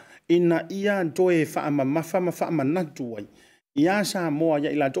lava ina ia to e fa ma fa manatu ai ia Samoa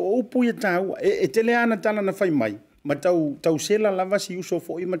ia ila to upu ia tau e tele ana tala na fai mai ma tau sela lava si uso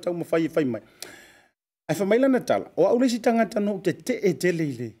fo i ma tau ma fai mai ai fa mai la na tala o au le si tangata no te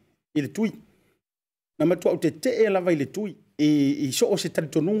tele ile tui na ma tu te lava ile tui e so o se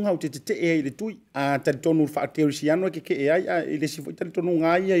talitonunga o te ile tui a talitonu fa teorisiano ke ai ile si fo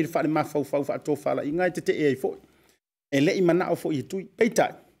talitonunga ia ile fa le ma fa to fa la inga te ai fo ele i mana o fo i tui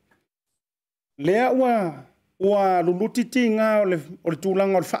peita lea wa luluti tinga o le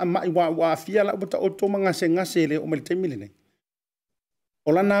tulanga o fa mai wa fia la bota o to manga se ngase le o me temile nei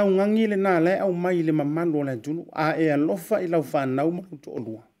o la na ungangi le na le au mai le mamalo le tunu a e alofa i lau fa na uma to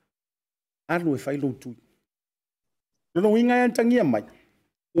olua alu e fai lo tu no winga ya tangia mai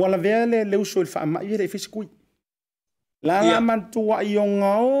wala vele le uso fa mai le fiskui la mantu wa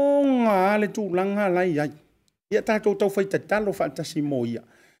yonga le tulanga la ia ia ta to fai tatalo fa tasimoia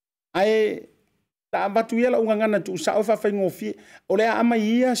ai ta batu ia la unganga tu sa o fa fa ngofi o le ama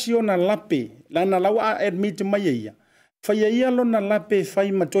ia sio na lape la na lawa admit mai ia fa ia lo na lape fa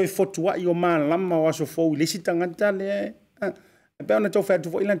ma toi fotu wa yo ma lama wa so fo le sitanga tale pe ona to fa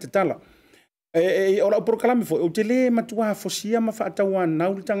tu fo ilan tala e ora por kalame fo o tele matua fo sia ma fa tawa na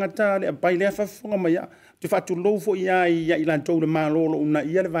u tanga tale pai le fa fonga mai tu fa tu lo fo ia ilan to le ma lo una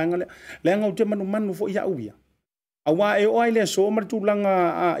ia le vanga le nga u te manu fo ia uia awa e o ile so mar tu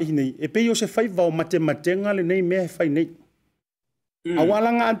langa nei e pe yo se fai va matematenga le nei me fai nei awa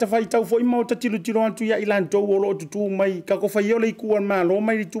langa anta fai tau fo ima o tilo antu ya ilan to lo tu mai ka ko fai yo le ku ma lo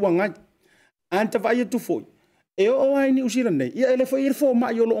mai tu anga anta vai tu fo e o ai ni usira nei ia ele foi fo ma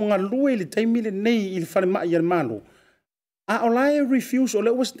yo lo nga lue le taimi le nei il fa ma ia malo a o lai refuse o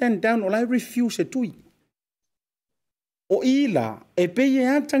le was stand down o lai refuse tu o ila e pe ye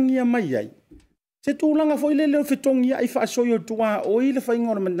atangia mai ai se tu langa foi le fetongi ai fa so yo tua o ile fa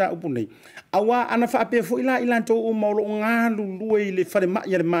ngor manda upuni awa ana fa pe foi la ilanto o maulo nga lulu ile fa ma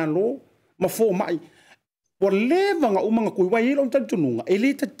ya malo ma fo mai por leva nga umanga ku wai lo tantu nunga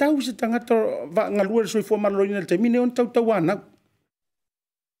ele ta tau se tanga to va nga lu so fo malo ina termine on tau tawana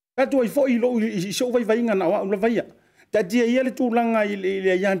ka tu fo ilo so vai nga na wa vai ta dia ile tu langa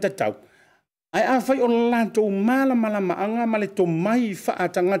ile ya tau ai a fai o lanto mala anga male to mai fa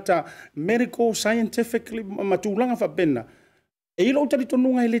atangata medical scientifically matulanga fa pena e ilo tali to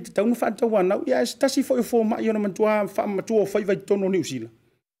nunga ile te tau fa tawana ya stasi fo ma yo na matua fa matua fai vai tono ni usila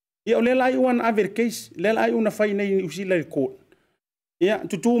ia o le lai one other case le lai una fai nei usila le court ia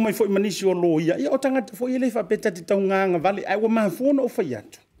tutu mai fo manisi o lo ia o tangata fo ile fa peta te taunga vale ai wa ma fo no fa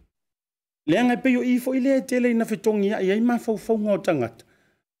yatu Leanga pe yo I fo ile tele na fetongi ia I ma fau ngā tangata.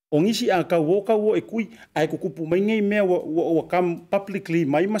 O ngisi a ka wo e kui ai ko kupu mai ngai mea wa kam publicly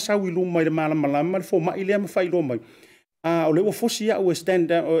mai masau I luma I le malama fo mai le ma fai lo mai. O le wa fosi ia o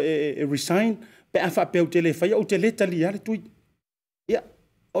stand resign pe a fa pe o tele fai o tele tali ale tui. Ia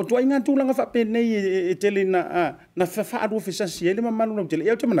o tua inga tūlanga fa pe nei e tele na fa aru fesasi ele ma manu na tele.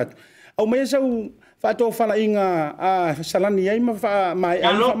 Ia o te manatu. Au mai sau fa to fala inga salani ai ma fa mai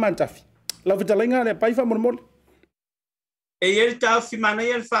a fa mantafi. La vitalinga le pai fa mormol. E ele ta fi mana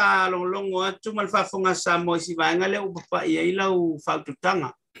ele fa longo atu mal fa fonga Samoa si vanga le u pa ia ila u fa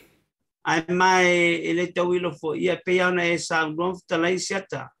tutanga. Ai mai ele te wilo fo ia pe ana e sa no Talai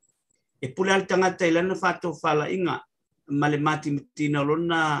Asiata. E pula al tangata ila na fa to fala inga male mati mitina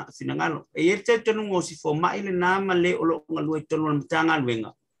lona finangalo. E ele te tonu ngo si fo mai le na male o lo ngalu e tonu mtanga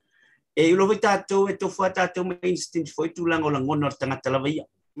wenga. E ilo vita to e to fa to me instinct foi tu lango lango tangata la via.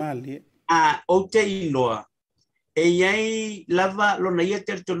 Mali. O te iloa. E iai lava lona ia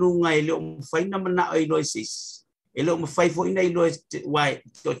te tonunga e leo mwhaina mana o ilo esis. E leo mwhai fo ina ilo wai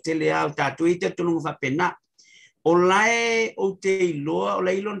to tele au tātou I te tonunga whapena. O lae o te iloa, o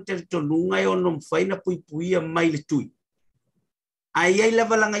lai ilo te tonunga e ono mwhaina puipuia mai le tui. A iai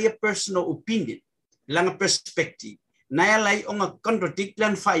lava langa ia personal opinion, langa perspective. Naya lai onga contradict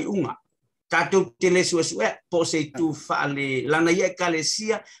lan whai unga. Tātou tele suesue, po se tu whaale lana ia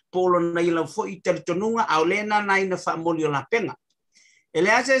kalesia, po lona ila fo I te tonunga, au lena na ina wha moli o la penga. E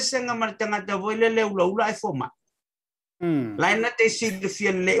le ase senga maritangata voile le ula e foma. Laina te sili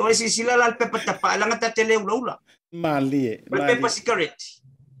fia le, o si sila la pepa tapa, langa ta te le ula. Mali. Pepa sigareti.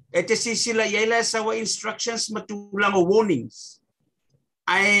 E te si sila iaila sawa instructions matulang o warnings.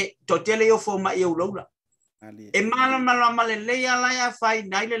 Ai to tele o foma I ula. E malama le leia laia fai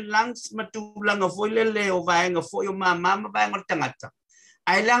nai le langs matulanga foile le o vaenga foi o mama vaenga tangata.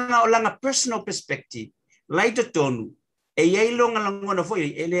 Ai langa o langa personal perspective. Lai to tonu. E iei longa langona foi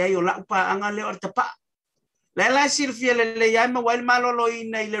e le ai o laupa anga le o tapa. La sirfia le leia ma wail malolo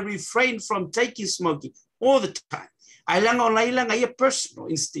ina le refrain from taking smoking all the time. Ai langa o langa ia personal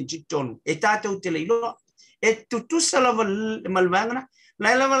instinct tonu. E tātou te leilo. E tutusa lava malvangana.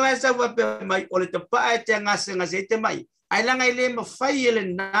 Lai lava lai sa wape mai o le tapa e te ngase te mai. Ai langa I le mawhai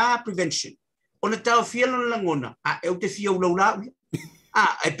ele na prevention. O na tau fia lona langona. E o te fia ulaula.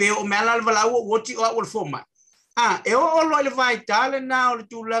 E pe o mea lala lau o woti o awal foma. E o lo le vai tale na o le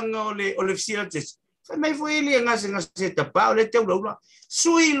tūlanga o le fisia tes. Fai mai fo ele ngase tapa o le te ulaula.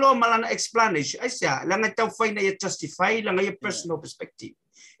 Sui lo malana explanation. Ai sea, langa tau whai na ia justify, langa ia personal perspective.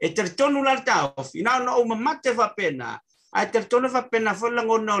 E te tonu la tau, fina na o mamate whapena. Ai te tona fa pena fo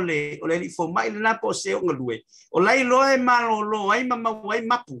langona o le li fo mai le na po se o ngalue. O lai loe malo lo ai mama wai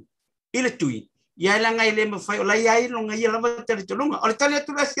mapu. Ile tui. Ia langa I le mawhai o lai ai longa ia lava te tonunga. O le tali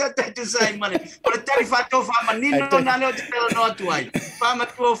atu la sia te tu sai mane. O le tali fato fa manino na leo te tala no atu ai. Fa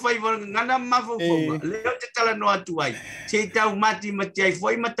matua fai ngana mafu foma. Leo te tala no atu ai. Se tau mati ai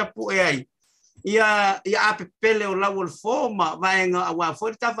foi matapu e ai. Ia apepele o lau o le foma vaenga awa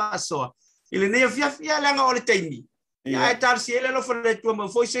foi ta fa soa. Ile ne fia langa o le taimi. Ia e tarsi ele lo fale tua ma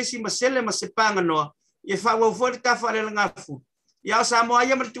foi se si masele ma se panga no e fa wo foi ta fa le ngafu ia Samoa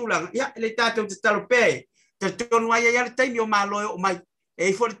ia martulang ia le tatou te Leaupepe te tonu ai ia te mi o malo o mai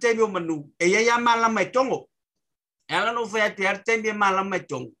e foi te mi o manu e ia mala mai tongo ela no foi te arte mi mala mai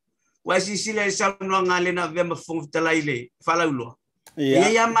tongo wa si sile sa no ngale na ve ma fong Talai le fala ulo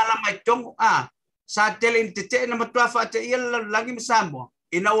ia mala mai tongo sa tele te na matua fa te ia langi Samoa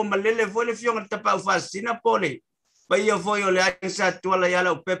ina o malele foi le fionga tapa ufasina pole. Pai o foi o le aisa Tuala ia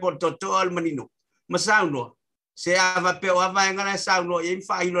Leaupepe o toto al manino. Masauno. Se ava pe o ava ngana sauno e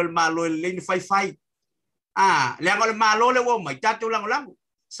fa ilo le malo le ni fai. Le ngol malo le wo mai tatu lango.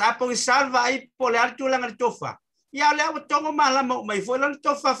 Sa po salva ai po le artu langa tofa. Ia le o tongo mala mo mai foi le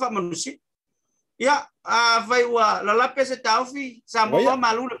tofa fa manusi. Ia vai wa la pese taufi Samoa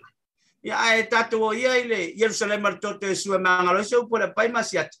malu. Ia e tatu o ia ile Jerusalem toto e sua mangalo se po le pai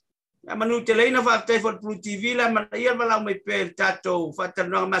Asiata. Ya manu te leina fa te for TV la ma ia ma mai pe tato fa ta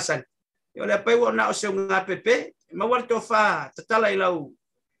no masan yo le pe na o se nga pepe ma warto fa Talai lau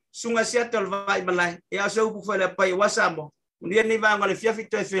sunga Asiata vai malai ya se u fa le pe wasamo unia ni va ngale fia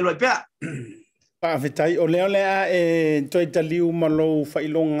fito e felo pe Pa vetai o leo lea e toi taliu malo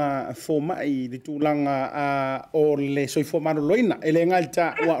whailonga fōma I li tūlanga o le soifo maro loina. E le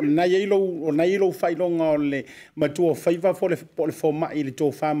ngalta na ilo whailonga o le matua whaiva po le fōma I li tō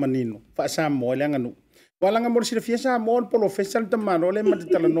whamanino. Wha Samoa le anganu. Walanga moro sila fia Samoa polo fesal tamano le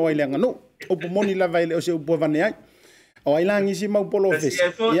matatala noa le anganu. Upu moni la vai le o se upu vane ai. O ai langi si mau polo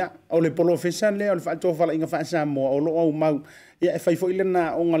fesal. O le polo fesal le o le whaatoa whala inga wha Samoa o lo au mau. ia e fai fo ile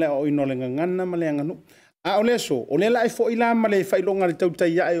na o ngale o ino le ngana ma le nganu a o le so o le la e fo ila ma le fai longa le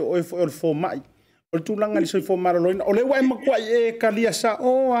tautai ia e o fo fo mai o le tulanga le so fo maroloina o le wai makua e kalia sa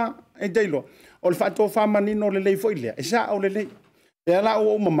o a e deilo o le fato fa manino le le fo ile e sa o le e la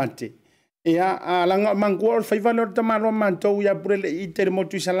o mamate ia a langa mangua o fai vale o tamalo mantou ia pure le i te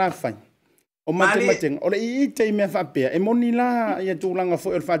motu sa la fai o mate mate o le i te me fa pe e monila ia tulanga fo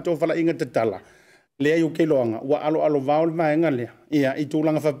o fato fa la inga tatala le ai o ke loanga wa alo vaol va ngale ia i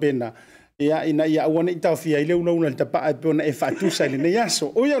tulanga fa pena ia ina ia ona i tau fia i le una ta pa e pona e fatu sa le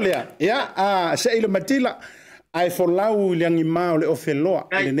yaso o ia le ia a se ile matila ai fo lau le ngi ma le ofeloa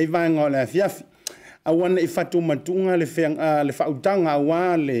le nei va ngola fiafi a ona i fatu matunga le fe le fautanga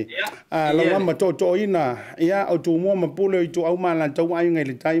wa le la mama to ina ia o tu mo mapule i tu au mala tau ai ngai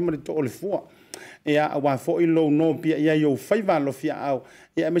le tai ma to le fua ia wa fo i lo no pia ia yo faiva lo fia au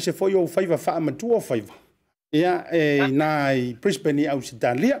ia me se fo yo faiva fa ma tu o faiva ia e nai Brisbane au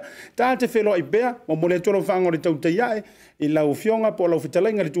Italia ta te felo i bea mo mo le tolo fango le tautai ai i la ufionga po la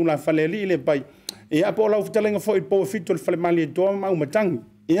ufitalenga le tula faleli le pai ia po la ufitalenga fo i po fito le fale mali do ma matang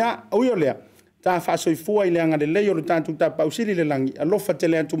ia o yo le ta fa so i fua i le anga le le yo tantu ta pausili le langi a lo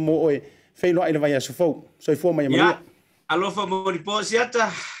fatele atu mo o felo ai le vai so fo so i fua mai mai alofa mo di po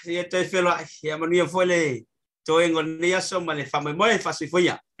siata ia te felo ia mania foi le toengo nia so ma le fama mo fa so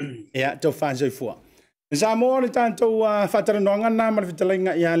foi ia to fa so fua Samoa le tanto fataranoanga na ma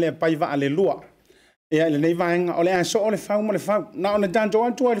fitalenga ia le pai va ale lua ia le nei vaenga o le aso o le fau ma le fau na ona tanto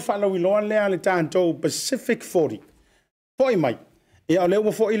antu le fa lo ilo le tanto Pacific 40 foi mai ia le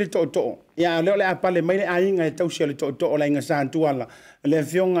wo foi le to ia le apa le mai le ainga e tau sia le to o la inga sa Tuala le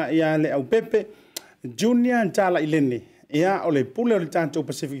fionga ia le Leaupepe Junior Talai Lene ia o le pule o le tanto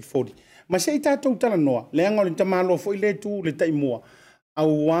Pacific 40 ma se tatou tala noa le anga o le tamalo foi le tu le taimua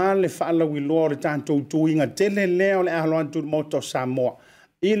au wa le fala wi lo le tanto tu inga tele le o le alo antu moto Samoa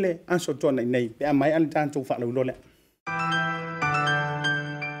ile anso tona nei pe mai al tanto fala wi lo le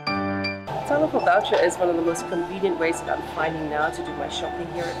Telephone voucher is one of the most convenient ways that I'm finding now to do my shopping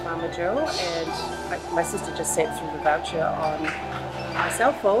here at Farmer Joe, and my sister just sent through the voucher on my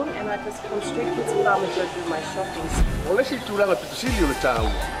cell phone, and I just come straight to Farmer Joe to do my shopping. Ole si tulanga tutusili o le tau.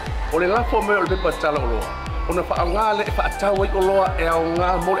 Ole la fo me o le patala o loa. Ona fa ngale fa tau o loa e o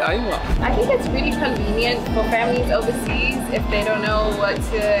nga mo le ainga. I think it's really convenient for families overseas if they don't know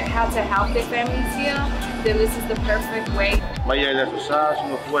how to help their families here. Then this is the perfect way. Mai ele sa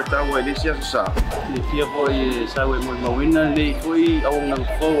no fo tau e lisia sa. Le fia foi sa we mo mawina le foi au nang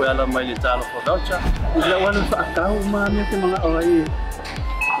fo ala mai le talo for voucher. Ila wana fa tau ma me te mga ai.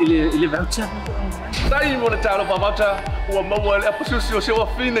 Ile voucher. Dai mo le talo pa voucher o mo le apusu se o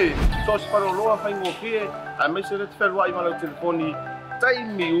fine. So se para loa fa ngo fie. A me se le fel wa i ma le telefoni. Tai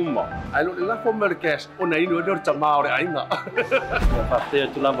mi uma. Ai lo la fo merkes ona ino do tamao le ainga. Pa te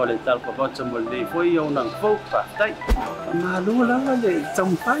tu la vole tal pa voucher mo le foi au nang fo pa tai. Ma lu la le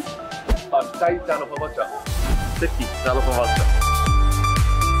tong pai. Pa tai talo pa voucher. Teki talo pa voucher.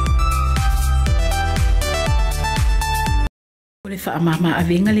 O le whaamama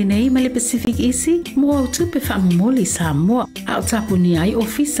awenga Lene ma le Pacific Isi, mo au tupe whaamumoli Samoa, au tapuni ai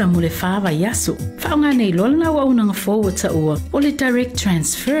ofisa mo le whaawa yaso. Whaonga nei lolna wa unanga forward ta ua, o le direct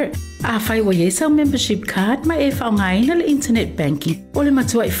transfer. A whai wa yesa membership card ma e whaonga ina le internet banking, o le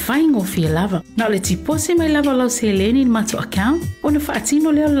matua i whaingo fia lava. Na o le tipose mai lava lau se Lene mato account, o le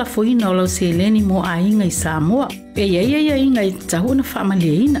whaatino leo la foina o lau se Lene mo a inga i Samoa. E ia inga i tahu na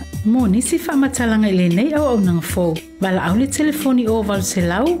whaamalia ina. Mo nisi whaamatalanga i Lene au unanga fo. Wala au le telefoni o walu se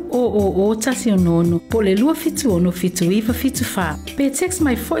lau o tasi o nono po le lua fitu ono fitu iwa fitu wha. Pe text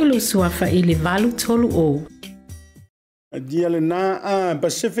mai fo ilo suafa i le valu tolu o. Dia le na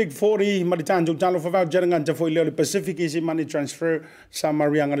Pacific 40 maritanjo talo fa va jaranga fo ile le Pacific Easy Money Transfer sa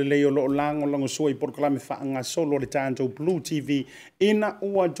marianga le leo lo lango longo soi por klame fa nga solo le tanjo Blue TV ina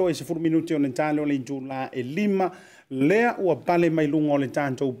ua joy se 4 minuti on talo le jula e lima lea ua pale mai lungo le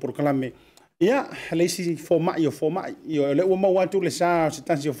tanjo por klame ia le si format yo le ua mau atu le sa se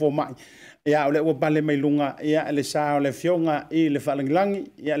tansi o format ia le ua pale mai lunga ia le sa le fionga i le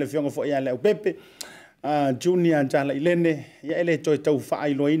falangilangi ia le fionga fo ia le Leaupepe Junior Talai Lene ia ele toi tau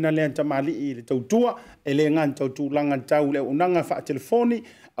whaai loina le tamali i le tautua ele ngan tau tūlanga tau le unanga wha telefoni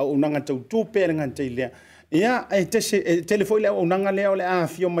au unanga tau tūpe le ngan teilea ia e telefoni le unanga leo le a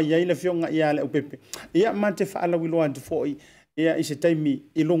fio mai ia le fionga ia le Leaupepe ia ma te wha alawiloa tu foi ia i se taimi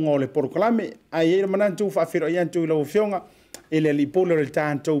i lungo le porokalame a ia manantu wha whiro ia tu i lau fionga ele li polo le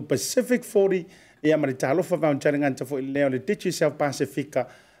tātou Pacific 40 ia ma le talofa vau ngan tau foi leo le Teach South Pacifica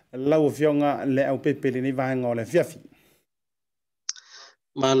lau fionga le Leaupepe le ni vaenga o le fiafi.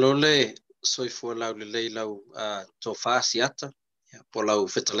 Malole soifua lau lelei lau tofa Asiata po lau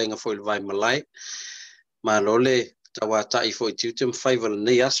fetalenga foi le vai malai ma lole tawata'i foi tiute mawhaiwala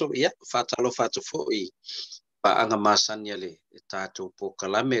nei aso ia whatalo whatu foi pa anga masani ale tātou po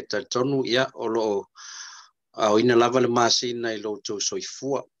kalame tonu ia o loo o ina lava le masina I lo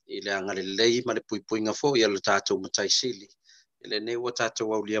soifua I le anga lelei ma le puipuinga foi ia le tātou mataisili ele nei wa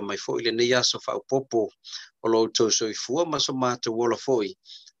tātou au lia mai foi le nei aso whaupopo o lo soifua ma so mātou wola foi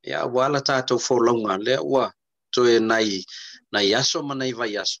ia wala tātou wholonga lea ua toe nai aso ma nei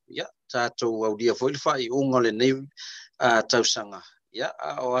vai aso ia tātou au lia foi le whai unga le nei tausanga ia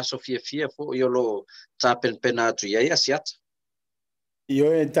o aso fia fo I lo tāpen pena atu ia Asiata Io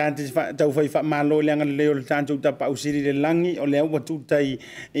e tante tau fai fa malo le anga leo le tanto ta pa usiri le langi o le watu tai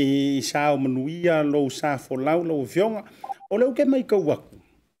I sao manuia lo sa fo lau lo fionga o le ke mai kau waku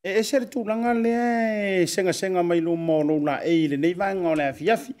e ser tu langa le senga mai lo mo lo la e le nei vanga o le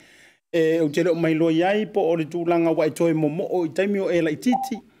afiafi e o te lo mai lo iai po o le tu langa wa toi momo o I taimi o e la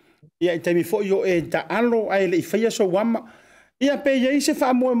titi ia I taimi fo io e ta alo ai le fai so wama ia pe ia se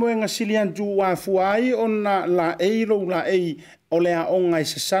fa mo nga silian tu wa fuai ona la e lo la e o le a onga I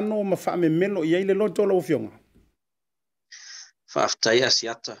se sano ma fa me melo ia le loto lo fionga fa aftai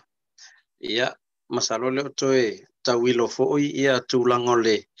Asiata ia masalo le to e tawilo fo ia tu langa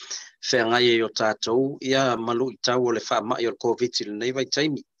le fenga ia o tātou ia malu I tau o le fa mai o covid le nei vai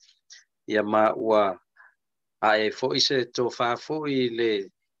taimi ia ma ua ai fo se to fa fo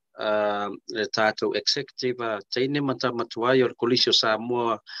le tātou executive teine mata matuai o le kolisio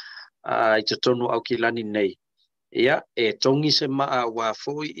Samoa I te tonu au kilani nei ia e tongi se maa wa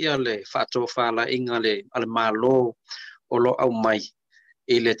fo ia le fato fala inga le al malo o lo au mai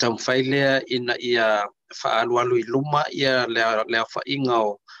I le tamfailea ina ia faalualu I luma ia le fa inga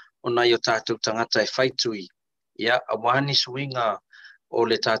o na yo tātou tangata e faitui ia awani swinga o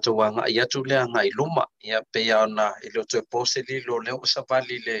le tātou wanga ia tu le anga I luma ia pe ia ona I lo to pose li lo le o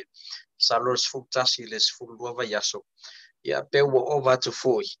savali le salos futasi le sfulua va yaso ia pe o va tu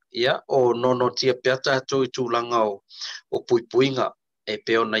foi ia o nono tia pe tātou I tūlanga o puipuinga e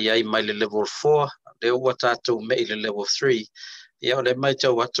pe ona ia mai le level 4 le o tātou me I le level 3 ia o le mai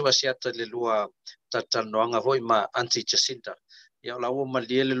tau atu Asiata le lua tatanoanga voi ma anti Jacinta ia la o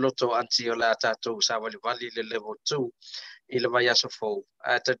malie le loto anti o la tātou savali vali le level 2 I le vai aso fou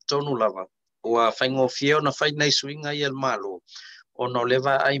a te tonu lava ua whaingo fio na whai nei suinga I el malo o no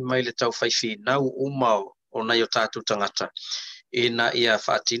leva ai mai le tau whai nau umao o nei o tātou tangata ina ia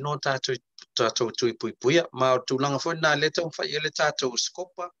whaatino tātou tui puipuia ma o tūlanga fo na le tau whai le tātou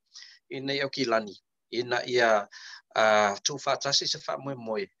skopa ina ia o kilani ina ia tu whaatasi se wha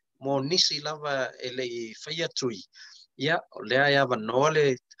moe mo nisi lava ele I whai atui ia lea ia wanoa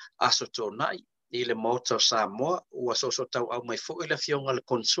le aso tō nai I le mota Samoa ua soso tau au mai fo I le fionga le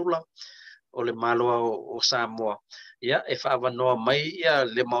konsula o le maloa o Samoa ia e whaavanoa mai ia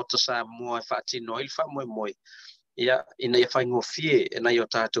le mota Samoa e whaatino I le wha moe ia ina ia whaingo fie e nei o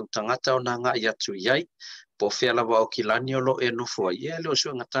tātou tangata o na ngā I atu iai po whea lawa o kilani o lo e nofua ia leo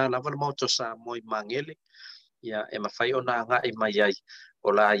sua ngata lava le mota Samoa I mangele ia e mawhai o na ngā I mai iai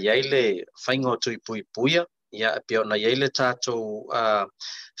o la iai le whaingo tui puipuia ia pe ona ia le tātou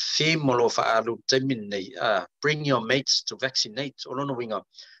molo faalu temin nei bring your mates to vaccinate o lono winga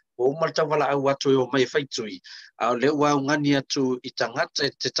o malta wala au atu o mai faitui a le wa ngani atu I tangata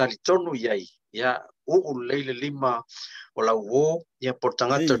te talitonu iai ia o leile lima o la wo ia por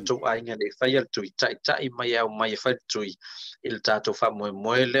tangata tu ainga le fai tu tai mai au mai faitui il tātou fa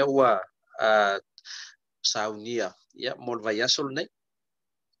mo le wa saunia ia mol vai asol nei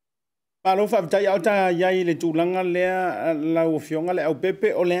Palo fa tai auta yai le tulanga lea lau fionga le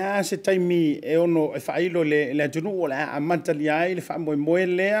Leaupepe o lea se taimi e ono e whailo le tunu o lea amanta li ai le wha moe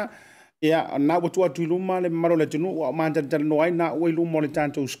lea ia na watu atu iluma le maro le tunu o amanta tala noai na ua iluma o le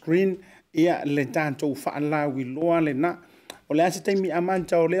tantou screen ia le tantou wha alau iloa le na o lea se taimi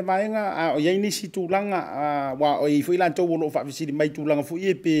amanta o le vaenga o yai nisi tulanga wa o I fuila tau o wha visiri mai tulanga fu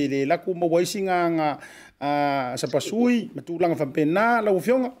ie pe le laku mawaisinga nga sapasui ma tulanga whampena lau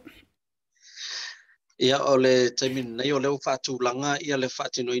fionga ia o le taimin nei o leo whaatūlanga ia le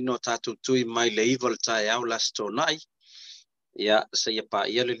whaatino ino tātou tui mai le iwa le tae au las tō nai ia se ia pa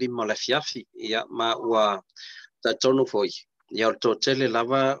ia le lima o le fiafi ia ma ua ta tonu foi ia o tō tele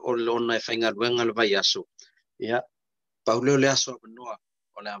lava o le ona e whainga ruenga le vai aso ia pauleo le aso apanoa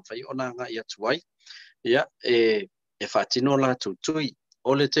o le amwhai ona nga ia tuai ia e whaatino la tui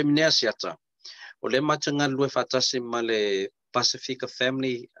o le temine Asiata o le matanga lue whaatase ma le Pacifica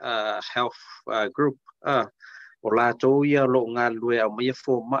Family Health Group o lātou ia lo ngā lue au mai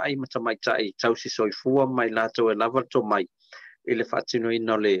fo mai matamai tai tau si soifua mai lātou e lava to mai i le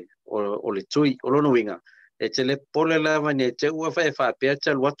whaatinoina o le tui, o lono winga. E te le pole lava ni te ua whae whapea te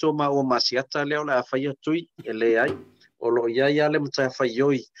aluato ma o Asiata leo la whaia tui, e le ai, o lo iai ale mta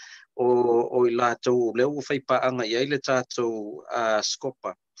whaioi, o i lātou leo u whaipaanga iai le tātou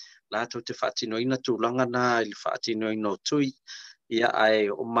skopa. Lātou te whaatinoina tūlanga nā i le whaatinoina o tui, ia ai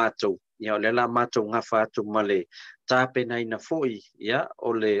o mātou. Ia o le la mātou ngā whātou ma le tāpena ina fōi, ia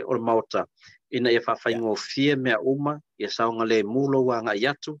o le maota. Ina ia whawhaingo fie mea uma, ia saonga le mulo wa ngā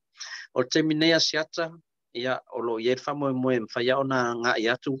iatu. O te minea Asiata, ia o lo ier whamoe moe mwhaia o nā ngā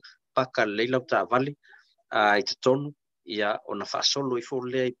iatu, paka leilau tā vale, i te tonu, ia o na whaasolo i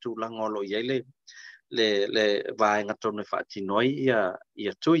fōlea i tūlanga o lo iei le vāenga tonu e whaatinoi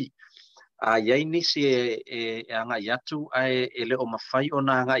ia tui. Iei nisi e anga iatu e le o mawhai o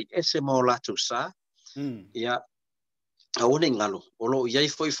nā ngai ese mo lātou sā. Ia a one ngalo. O lo iei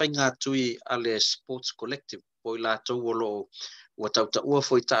foi whai ngā tui a le Sports Collective. Po i lātou o lo ua tauta ua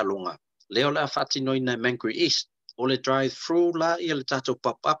foi tālonga. Leo la whatinoi na Mangere East. O le drive-through la ia le tātou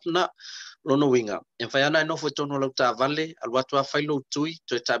pop-up na lono winga. E whai ana e nofo e tono lau tā vale, alu atu a whailo tui,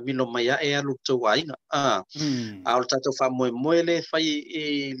 to e tā milo mai a e alu tau ainga. A o le tātou wha moe le whai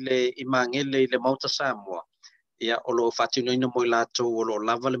i mangele i le mauta Samoa. Ia o lo whatinoina moe lātou o lo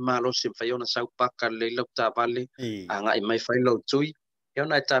lava le malo se whai ona sau paka le lau tā vale, a ngā i mai whailo tui. E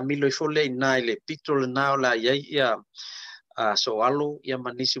ona e tā milo i fole i nā i le pito le nao la iei ia so alo ia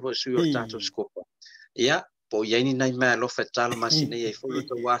manisi wa sui o tātou skopa. Ia, po ieni nai mea lo whetala masine ia i fole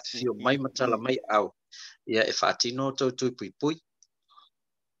tau wāwhio mai matala mai au. Ia e whaatino tau tui pui pui.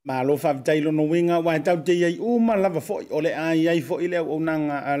 Ma lo whawtailo no winga, wa tau te iei uma lava foi, o le ai ai foi leo o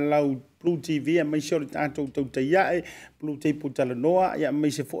nanga a lau Blue TV, a mai se o le tātou tau te iae, Blue TV po talanoa, ia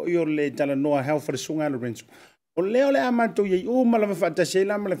mai se foi o le talanoa hau wharesunga le rensu. O leo le amatou iei uma lava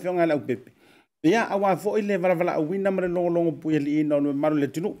whatasela ma le whionga Leaupepe. Ia awa foi le vala awina ma le longo pui ali ina o maru le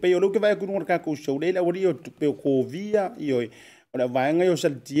tunu, pe o lo ke vai kununga kako show, le wari o pe o kovia, i oi, o le vaenga o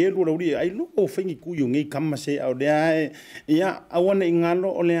saltielu, o le ai lo o whingi kuyo ngei kama se au lea, ia awana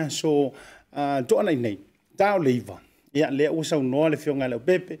ingalo o lea so toana inei, tau le iwa, ia lea o sau noa le whionga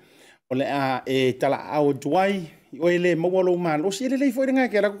Leaupepe, o lea e tala au tuai, o ele mawalo malo si ele lei foi nga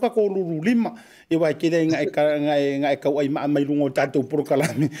ke ra ka ko lulu lima e wa ke nga e ka ai mai lungo tatou por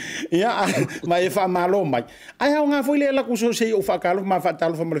kalami ia mai fa malo mai ai nga foi le la ku so sei o fa kalo ma fa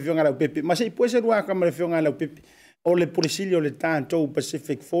talo fa me fionga Leaupepe ma sei puede ser wa ka me fionga Leaupepe o le polisilio le tatou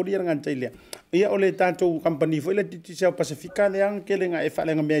Pacific 40 nga tele ia o le tatou company foi le titi se Pacifica le ang ke le nga e fa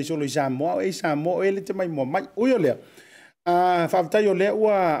le nga me so lo Samoa e Samoa ele te mai mo mai o yo le fa ta yo le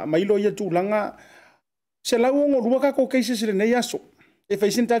wa mai lo ia tu langa se lau o rua ka ko keise se nei aso e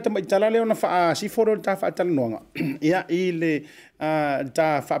fai sin tata mai tala leo na fa si foro ta fa tala noanga ia i le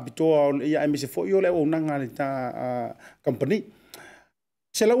ta fa bitoa ia me se fo yo le o nanga le ta company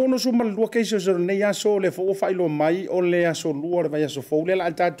se lau no suma rua keise se nei aso le fo fa ilo mai o le aso lua le vai aso fo le la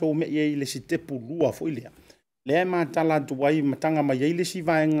tato me i le si te pu lua fo le ma tala tuai matanga mai le si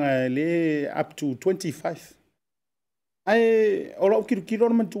vai le up to 25 ai o lo kilo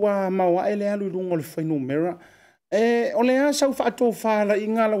man tua maua ele alu lungo le fai numera o le a sau fa to fa la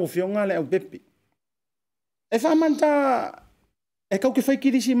ingala o fionga le Leaupepe e fa manta e kau ke fai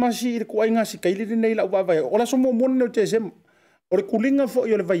kirisi masi i ko inga si kaili nei la wa vai o la somo mon no te sem o le kulinga fo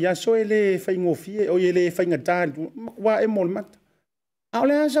yo le vai aso ele fai ngofie o ele fai ngata wa e mol mat a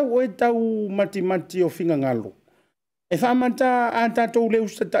le a sau o tau mati o finga ngalo e fa manta a tatou le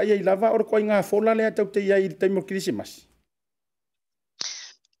usta ia i lava o ko inga fola le tau te ia i taimo kirisi masi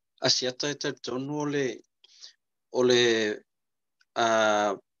Asiata e te tonu o le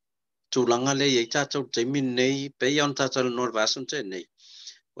tūlanga le i tātou te min nei, pe i on tātou nor vasun te nei.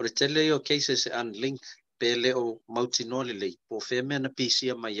 O le tele o cases unlink, pe le o mauti no le lei, po fe mea na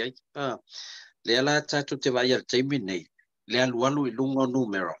pisia mai ai. Le ala tātou te vai al te min nei, le alualu i lunga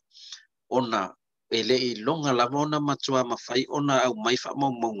numero. Ona, e le i longa lava ona matua mawhai, ona au mai wha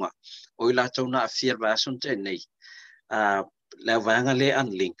maunga, o i lātou na afia vasun te nei. Le vanga le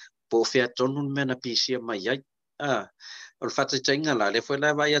unlink po fea tonu mena pisia mai ai o le fata tainga la le foi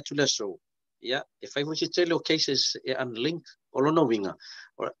la vai atu le so ia e fai mo te lo cases e unlink o lona winga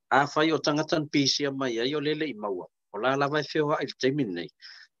a fai o tangatan pisia mai ai o lele i maua o la vai feo ai te minei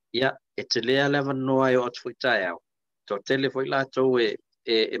ia e te lea leva noa e o atu foi tai au to tele foi la to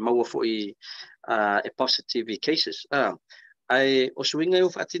e maua foi e positive cases ai o swinga e o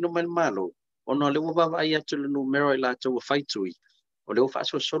fatino mal malo ono le wa vai atu le numero la to fai tui o le fa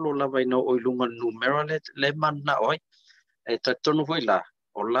solo la vai no o lunga numero le manna oi e tonu foi la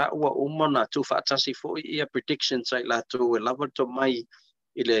o la ua umana tu fa tasi foi ia predictions ai la to la to mai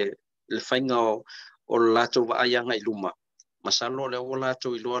ile le fainga o la to va anga i luma masalo le o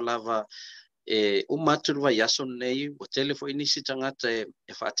latou iloa lava umatu lua yaso nei o telefo inisi tangata e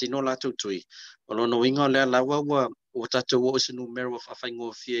whaatino latou tui. O lono inga o lea lawa o tatou o isi numero wa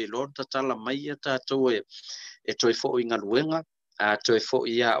whawhaingo fie lo tatala mai a tatou e toi fo inga luenga a toi fo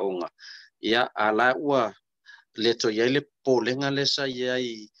ia onga. Ia a la ua le to yele polenga le sa ia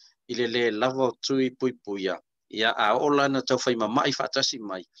I le lava o tui pui puia. Ia a ola na tau whaima mai whaatasi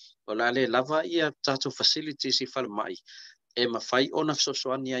mai. O la le lava ia tatou facilities I whala mai. E mawhai ona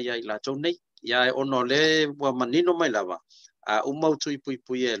fsosoania ia I latou nei. Ia e ono le wa manino mai lava. A umau tui pui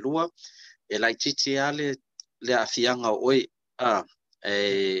pui e lua. E lai titi a le afianga o oi.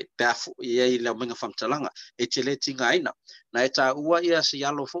 Peafu ia I leo menga whamtalanga. E te le tinga aina. Na e ta ua ia si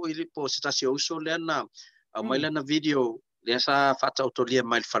alo fo I lipo se tasi o uso lea na. Au mai lena video. Lea sa whata autolia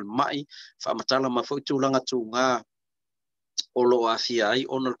mai whalmai. Whamatala ma fo I tūlanga tū ngā. Olo a fia ai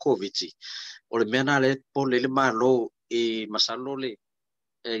ono COVID. O le mena le po le malo I masalo le.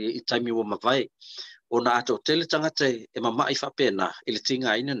 I taimi o mawai. O na ato tele tangata e mamai whapena. I le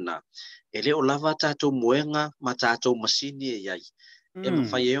tinga aina na. E le o lava tātou muenga ma tātou masini e iai. E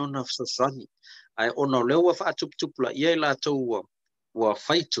mawhai e ona sosani. Ai ona leo wa whaatuptupula ia I lātou wa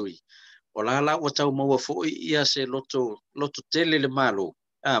whaitui. O la wa tau maua fo ia se loto tele le malo.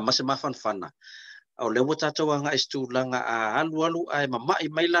 Mase mawhanwhana. O leo wa tātou anga estu langa a alu ai mamai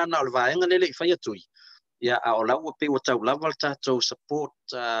mai lana o le vaenga lele I whaiatui. Ia a o Leaupepe o tau lava tātou support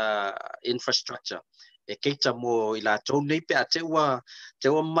infrastructure. E keita mo I lātou nei pe a te ua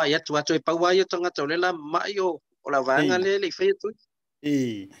mai atu e paua I o tangata o lela mai o la vaenga lele I whaiatui.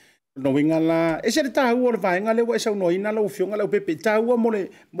 No winga la e se ta ua le vaenga le wa sa no ina lo fionga Leaupepe ta ua mo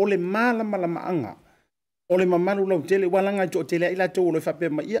le mala anga. O le mamalu lo tele walanga jo tele ila to lo fa pe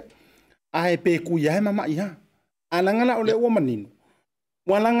mai ia. A e pe ku ia mama ia. Alanga la o le ua manino.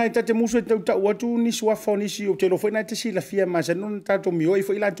 Walanga ita te musu te ta watu ni swa foni si o telefona te si la fia ma se non tato mi oi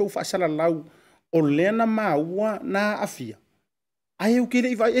foi la to fa sala lau o lena ma ua na afia. Ai o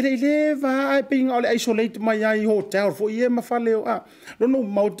kile vai ele va ai pinga ole isolate mai ai hotel fo ie ma fale o a. No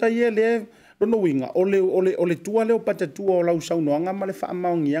mauta ie le no winga ole tua le o pata tua o lau saunoanga ma le fa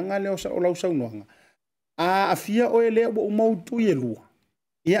maungianga le o lau saunoanga. A afia o ele o mautu ie lua.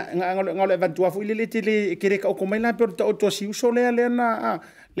 Ia ngale vantua fu ile tele kere ka ko mai la per to si uso le na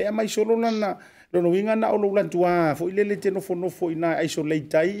le mai solo na no winga na o lo lantua fu ile te no fo ina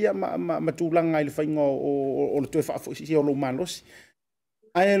isolate ai ma tulanga ile faingo o to fa si o lo malos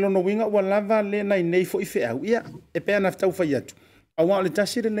ai lo no winga wa lava le na nei fo ife au ia e pe na tau fa yatu awa le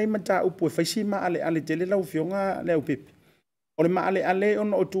tasire nei mata upo fa si ma ale tele la ufionga Leaupepe o le ma ale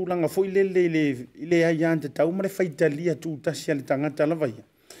on o tulanga fo ile ai ante tau ma le faitalia tu tasi ale tangata la vai.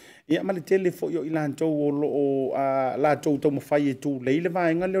 Ia ma le tele fo yo ilanto o la to mo fai tu le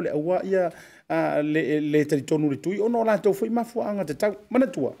vaenga le awa ia le tritonu le tui ono la to foi ma fo anga te tau mana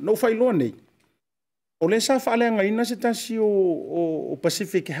tua no fai lo nei. O le sa fa lenga ina se tasi o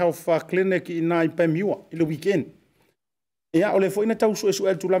Pacific Health Clinic ina I Pemiua I le weekend. Ia o le fo ina tau su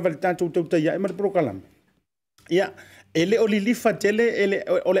e tu lava le tanto Tautai ia e ma le prokalame. Ia ele o lilifa tele ele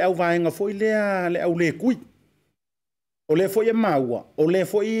o le au vaenga fo le au le kui. O le fo ia maua, o le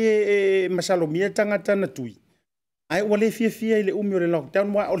fo I masalomia tangata na tui. Ai o le fia I le umi o le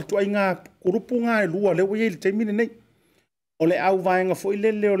lockdown wa o le tuai ngā kurupu ngā lua le wai le taimine nei. O le au vaenga fo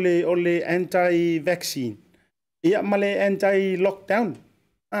le o le anti-vaccine. Ia ma le anti-lockdown.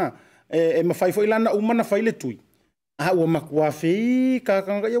 E mawhai fo lana umana whai le tui. Ua makua fei ka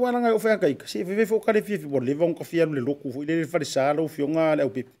ia walanga o whea kaika. Si e fo kare fia o le vong ka fia le loku fo le wharisala o fionga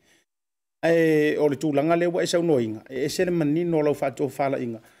Leaupepe. O le tūlanga lewa e sau noinga. E se le manino lau whato whala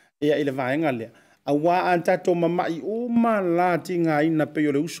inga. Ia I le vaenga lea. A wā antato mamai o la tinga ina pe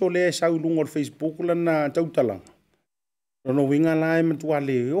o le uso le sau lungo o Facebook lana tautalanga. Rono winga la e matua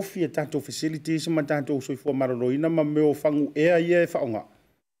le ofi e tato facilities ma tato soifua maroroina ma meo fangu ea ia e whaonga.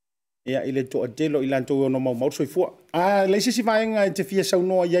 Ia I le toa telo I lanto o no mau soifua. Leise si vaenga e te fia sau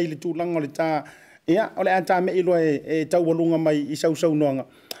noa ia I le tūlanga o le tā. Ia o le anta me ilo e tau walunga mai I sau noanga.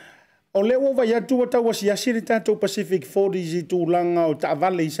 O le o vai atu tau asiasi le tātou Pacific 40s I tūlanga o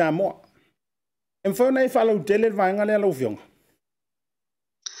Taavale I Samoa. E mwhauna e whalau tele vaenga le alau fionga.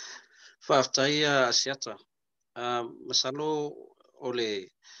 Whaftai Asiata. Masalo o le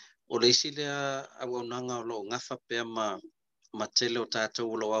isi lea awaunanga o lo ngafa pea ma tele o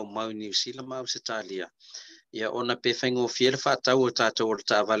tātou o lo au mau New Zealand mau se talia. Ia ona pe whaingo fiele whaatau o tātou o le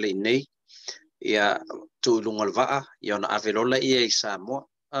Taavale nei. Ia tūlunga le waa. Ia ona avelola ia I Samoa.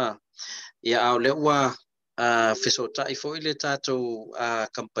 Ia au le ua fesota'i fo'i le tātou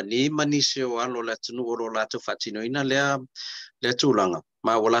company manisi o alo le atunu o lo lātou whaatinoina lea tūlanga.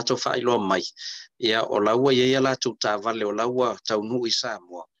 Ma o lātou whailoa mai. Ia o laua ia lātou tāwale o laua taunu I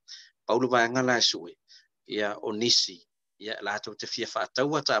Samoa. Paulu vaenga la sui. Ia o nisi. Ia lātou te fia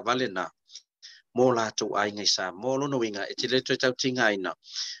whaataua tāwale na. Mō lātou ainga I Samoa lono winga. E te leto tau tinga aina.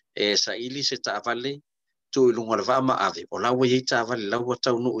 E sa ili se tāwale tu ilunga le vama ave. O laua ia tāwale laua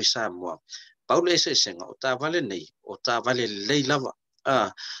taunu I Samoa. Paulu ese senga o tāwale nei. O tāwale lei lava.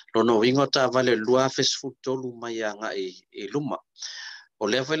 Lono winga o tāwale lua fesfutolu mai anga I luma. O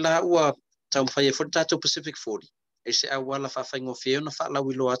lea vai la ua tau mwhai e whoritato Pacific 40. E se au wala whawhaingo whio na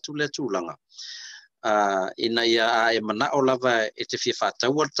whalawilo atu le tūlanga. Ina ia e mana o lava e te whia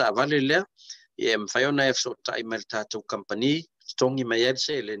whātau al tā vale lea. Ia mwhai ona e fso tai mai tātou company. Stongi mai ed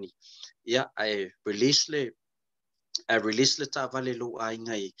se Lene. Ia ai release le tā vale lo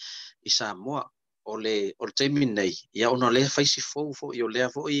ainga I Samoa. O le teimi nei. Ia ona lea whaisi fo I o lea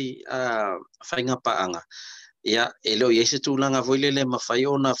fo I whainga paanga. Ia, e leo iese tūlanga voile le mawhai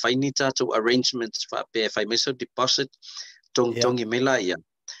o na whaini tātou arrangements pe whai meso deposit tongi mela ia.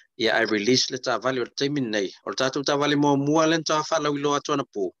 Ia ai release le tā vale o le teimi nei. O le tātou tā vale mua le tā whalau ilo atu ana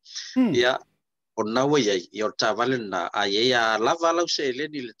pō. Ia, o naua iei, I o le tā vale na a iei a lava lau se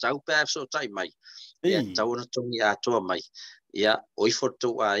Lene le tau pe so tai mai. Ia, tau na tongi atoa mai. Ia, oi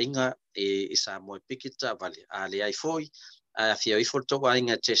fotou a inga I Samoa piki tā vale. A le ai foi. A fia I foto wa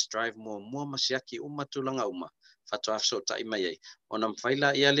inga test drive mua masiaki tulanga uma. Fato afso ta ima yei. Ona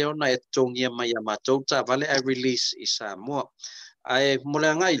mfaila ia leona e tongia mai a matouta vale a release I Samoa. Ai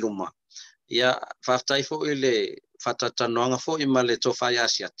mole ngai luma. Ia faftai fo ile fatatanoanga fo ima le tofai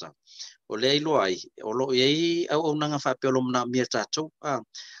Asiata. O le ilo ai. O lo yei au nanga fapeolo mna mia tatou.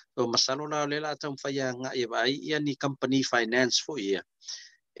 O masalo la le la tam faya ngai ai ia ni company finance fo ia.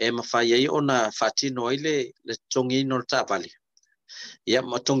 E mawhai ai ona whatino ai le tongi no ta vale. Ia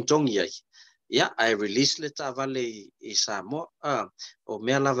ma tongi ai. Ia ai release le ta vale I Samoa. O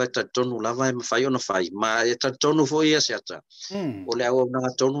mea lava ta tonu lava e mawhai ona whai. Ma e ta tonu fo ia Asiata. O le au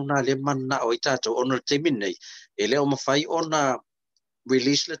nanga tonu na le mana o I tato ona le teimi nei. E le o mawhai ona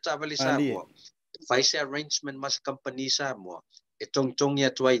release le ta vale Samoa. Whai se arrangement mas company Samoa. E tongi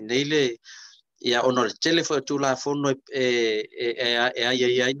atu ai nei le ia ono le telefone tu la fono ai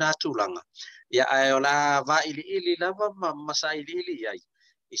na tulanga ia ai ola va ili lava masa ili ai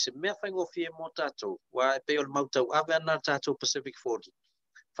I se mea whaingo fie mo tātou wa pe ol mautau ave ana tātou Pacific 40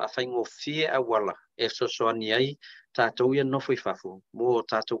 fa whaingo fie a wala e soani ai tātou ia nofo I whafu mo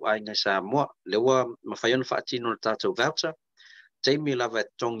tātou ai ngai Samoa lewa mawhaiona whaatino tātou voucher teimi lava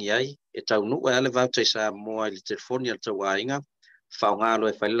tongi ai e tau nu e ale voucher I Samoa I le telefoni al tau ainga whaongalo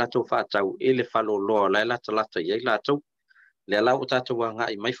e whaile latou whaatau e le whalo loa lai lata iei latou. Le lau o tātou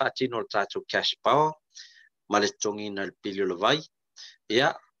wanga I mai whaatino le tātou cash power, ma le tongi na le pili o le vai.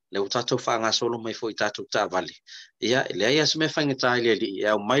 Ia, le o tātou whaanga solo mai fo I tātou tā vale. Ia, le ai asme whainga le li, e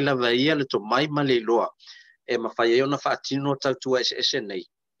au mai lava ia le to mai ma le loa. E ma whai e ona whaatino tātou ese nei.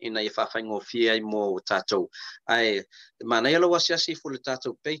 Ina I whawhaingo fia I mo tātou. Ai, mana ia lo wasiasi fo le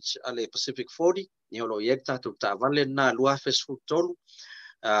tātou page a le Pacific 40, ni olo ieg tātou tā vale na lua fesfutolu,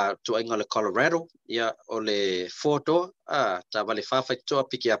 tu ainga le Colorado, ia o le Foto, tā vale whawhai toa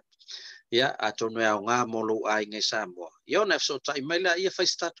piki up. Ia, a tonu e au ngā molo ai ngai Samoa. Ia ona so tai mai la ia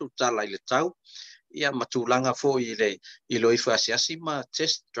whais tātou Talai le tau, ia matulanga fo I lo I whaasiasi ma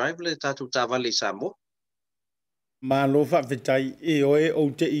test drive le tātou tā vale I Samoa. Ma lo whawhetai e oe o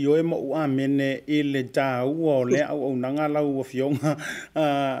te I oe mo ua mene I le tā ua o lea au nanga lau o fionga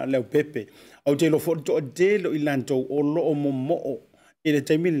Leaupepe. Au te lo foto o te lo I lantou o lo o mo I le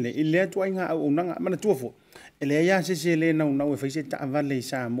taimile I lea tua inga au nanga mana tuafo. E lea ia se le nau e whaise ta avale I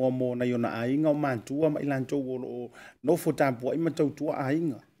Samoa mo na iona a inga o mātua ma I lantou o lo no fo tāpua I matau tua a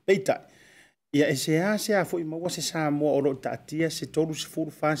inga. Peita. Ia e se a fo I maua se Samoa o lo taatia se tolu se furu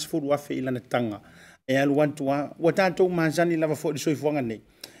fasi furu afe I lana tanga. E alu wantua, wa tātou mazani lava fo I soifuanga nei.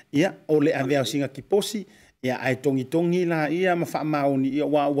 Ia, o le avea singa ki posi, ia ai tongi la, ia ma wha maoni, ia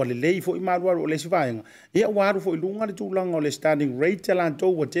wa le lei fo I maruaru o le sivaenga. Ia waru fo I lunga le tūlanga o le starting rate la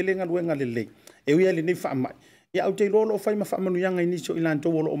antou wa telenga luenga le lei. E uia le nei wha mai. Ia au te lolo o whai ma wha manuianga iniso I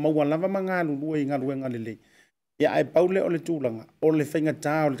lantou o maua lava mangalu lue I ngā luenga le lei. Ia ai paule o le tūlanga, o le whainga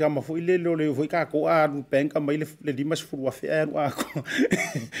tā, o le kama fo I le le fo I kako aru penka mai le limas furu a whea aru ako.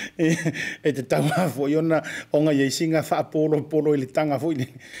 E te taua fo I ona onga iei singa wha polo I le tanga fo I le.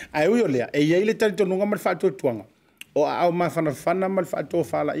 Ai ui o lea, e iei le tari tonunga ma le wha tuanga. O au ma whana ma le wha toa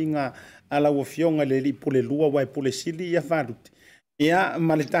whala inga ala ua fionga le li pole lua wai pole sili ia wharuti. Ia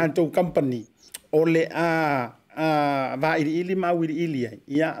ma le tātou company, o le va ili ma ili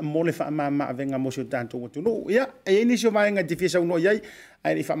ia mole fa ma venga mo so tanto no ia e ni so vai nga difisa no ia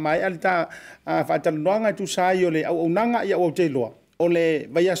ai fa mai alta fa tal noanga tu sai ole au nanga ia o te loa ole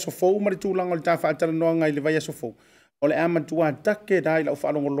vai so fo ma tu langa ta fa tal noanga ile vai so fo ole ama tu atake dai la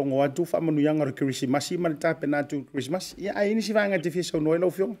fa longo atu fa manu yanga ro Christmas ma ta pena tu Christmas ia ai ni si vai nga difisa no lo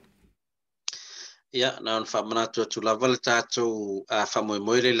fio ia na fa mana tu la volta tu fa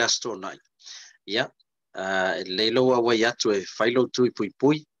mo le lasto nai ia leilo wa yatu e failo tu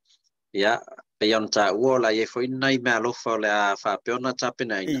pui ya pe on ta wola ye foi nai me alofa le fa peona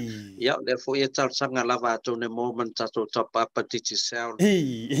tapena ina ya le foi tal sanga lava to ne moment to top up titi sel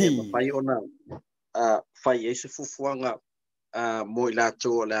pai ona fai ese fufuanga mo ila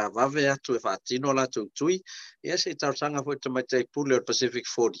to la vave atu e fatino la to tui ya se tal sanga foi to mate puller Pacific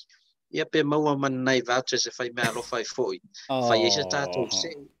 40 ya pe maua man nai voucher se fai me alofa foi fai ese tato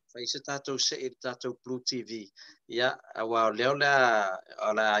se fai se tato se e tato Blue TV ia awa leo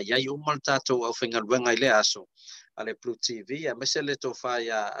la yai umal tato au whenga luenga ile aso ale Blue TV ia mese le to fa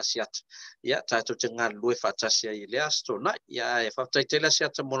ia Asiata ia tato te ngā lue whatasia i le asto na ia e whaftai te le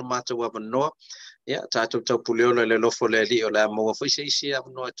Asiata mora mātou avanoa ia tato tau puleola le lofo le li o le amoa fai se isi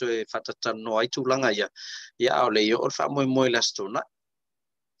avanoa to e whatatano ai tūlanga ia o le i o le whamoe le asto na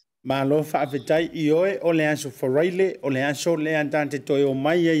ma lo fa avetai ioe o le aso foraile o le aso le andante toe o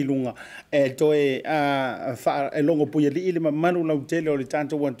mai ai lunga e toe fa e longo puia li le manu lau tele o le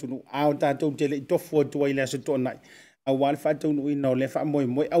tanto wantunu au tanto tele i tofu atu ai le aso tonai a wale fa tonu ina o le fa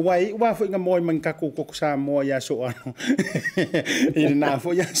moi a wai wa fo inga moi man kako ko sa mo ya so ano ina na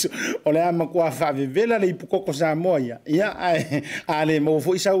fo ya so o le ama kwa fa vela le ipu ko sa mo ya ale mo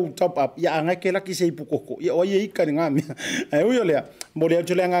fo isa top up ya nga ke la ki se ipu ko ya o ye ka nga mi ai o le mo le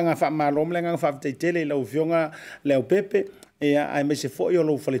tole nga fa malom le nga fa tele la uvionga Leaupepe ai me se fo yo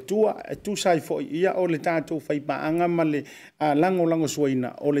lo faletua tu sai fo ia o le tato fai ba anga male lango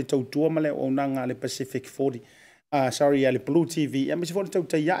suina o le tautua male o nanga le Pacific 40 sorry, ale Blue TV. Ja, maar ze worden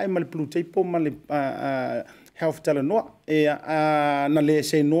Tautai ja, maar Blue TV po maar health tele no. Na le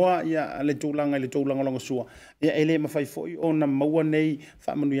se no ja, ale tulang longo sua. Ja, ele ma fai foi ona maua nei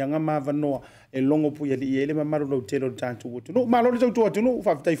fa manu yanga ma vanoa e longo pu ele ele ma maru lo telo tantu tu. No, ma lo tu no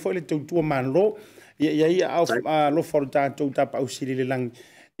fa tai foi le tu ma lo. Ja au lo for tantu tap au sili le lang.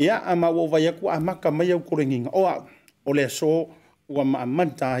 Ja, ama wo va yaku amaka mai au kuringa. O le so wa ma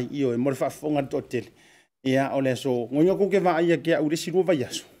manta io e mo fa fonga totel. Ia o le so ngoyo ko ke va ia ke au le siru va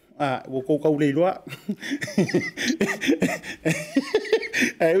yaso wo ko ka le loa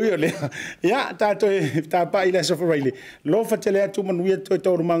ui le ia tato ta pa ile so foraile lo fa tele atu manu ia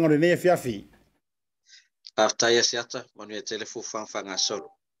to manga le ne fiafi afta ia siata manu ia telefu fanga solo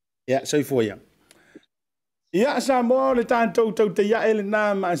ia so foi ia Samoa le tanto te ia ele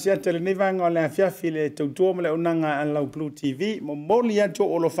na ma Asiata le ne vanga le fiafi le to le onanga an lau Blue TV mo moli atu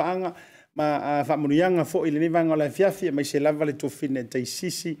o lo fanga ma fa murianga fo ile ni vanga la fiafi mai se lava le tofine tai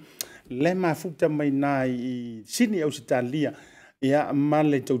sisi le ma futa mai nai sini au Italia ia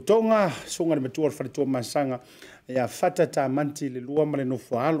male tautonga songa le matua fa to masanga ia fata ta manti le lua male no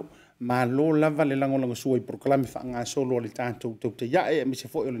falo ma lo lava le lango sua i proclame fa nga solo le tanto te ia e mi se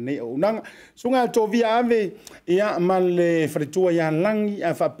fo ile nei o nanga songa to via ave ia male fretua ia langi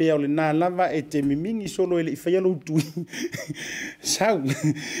a fa pe le na lava e te mimingi solo ile fa yalo tu sau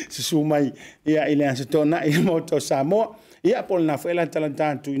se sumai ia ile an se tona i moto Samoa ia pol na fa la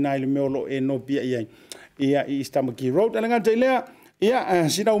talantantu ina ile meolo e no pia ia i Stamaki Road ala ngata ile ia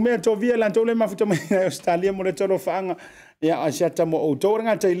sina ume to via la to le mafuta mai Australia mo le tolo fanga ia Asiata mo o to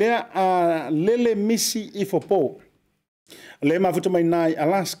ngata ile lele misi ifopo le mafuta mai nai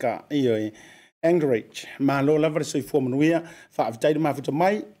Alaska io Anchorage ma lo lava se fo manuia fa avtai mafuta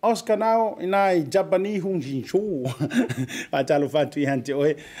mai Oscar now inai Japanese hungi chu atalo fatu i hante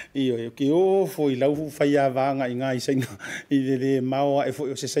oe io ke o foi lau fai vanga inga isenga i le mau e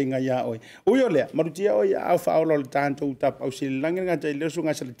foi se senga ia oe uio le marutia oe au fa o lo tanto tap au silangi ngata le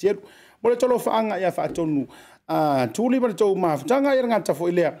sunga se tieru mo le tolo fanga ia fa tonu tuli ba to mafutanga ia ngata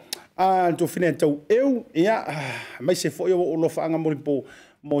foi le to fine to eu ia mai se foi o lo fanga mo po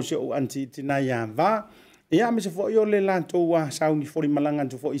mo se o anti tina ya va ia me se fo yo le lanto wa sauni fo malanga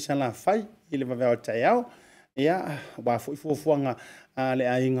to fo isala fai ile va va taiao ia wa fo fuanga le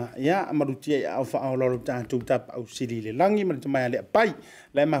ainga ia marutia ia fa o lo tanto tap au sili le langi ma mai le pai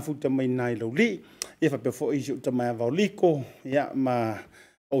le mafuta mai nai lo li ia fa pe fo isu ta mai va liko ia ma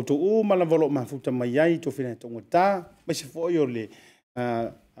o to u ma la volo mafuta mai ai to fina to ngota me se fo yo le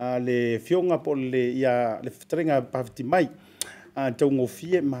le fionga po le ia le ftrenga pafti mai tongo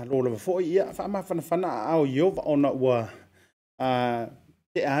fie ma lo fo ia fa ma fana au yo ona wa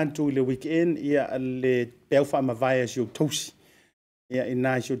te antu le weekend ia le peo fa mavai as yo tosi ia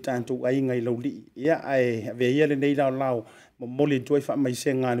ina yo tantu ai ngai lo li ia ai ve ia le nei lao mo le toi fa mai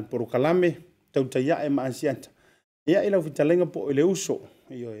senga ni por kalame Tautai ia e ma Asiata ia ila vitalenga po le uso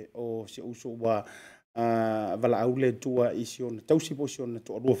io o se uso wa vala aule tua ision tausi posion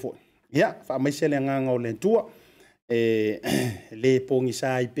to ro fo ia fa mai se le nganga o le tua le pongi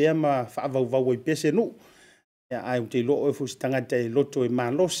sai pe ma fa va i pese nu ia ai te lo o fu stanga te loto e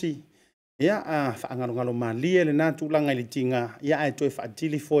malosi ia fa ngalo mali le na tu langa le tinga ia ai to fa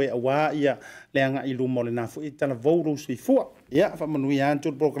tili foi awa ia le anga i lu mo le na fu i tala voro si fu ia fa manu ia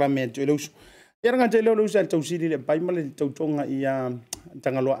to programme to le uso ia nga te lo usa to sili le pai male to tonga ia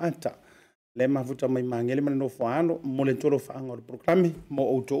tangalo ata le mafuta mai mangele mana no fano mo le toro fa ngor programme mo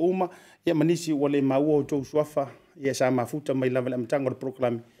auto uma ia manisi wale mau to swafa ia sa mafuta mai lava le mtangor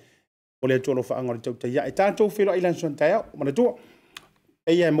programme o le toro fa ngor Tautai ia e tatou filo ilan son taia mana to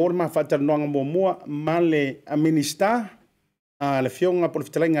e ia mo ma fa tar noanga mo male a minister a le fionga por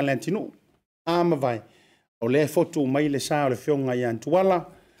fitalenga lentino a mavai o le foto mai le sa le fionga ia Tuala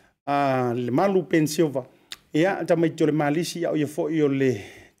le malu pensilva ia ta mai tole malisi o ia fo io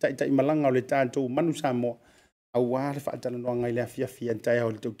le tai malanga o le tatou manu Samoa au wa le fa tar noanga ile afia taia o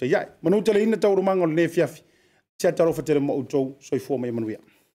le Tautai ia manu tele ina tau romanga o le fiafi tia taro fa tele mo utou soifo mai manuia.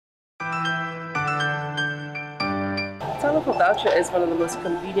 Talai voucher is one of the most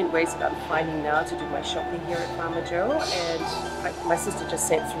convenient ways that I'm finding now to do my shopping here at Farmer Joe, and my sister just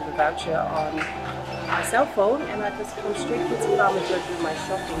sent through the voucher on my cell phone, and I just come straight into Farmer Joe to do my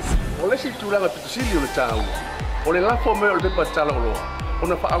shopping. Ole si tulanga pitusili o le tau. Ole lafo me o le pepa tala o loa.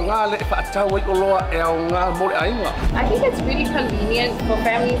 Ona whaangale e whaatau i o loa e au ngā mole ainga. I think it's really convenient for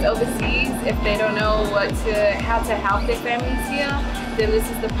families overseas if they don't know how to help their families here. Then this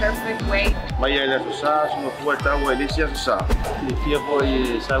is the perfect way. Mai ai le sa sunga fua tau e lisia sa. Le fia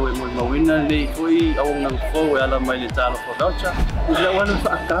foi sa we mo mawina le foi au nang fo ala mai le talo for voucher. Ile wana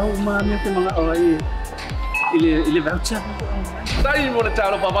whaakau ma me te mga oi ile voucher. Tai mo le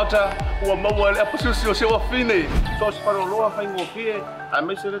talo voucher ua mau le apasusi o se wa fine. So se paro loa fai ngo fie a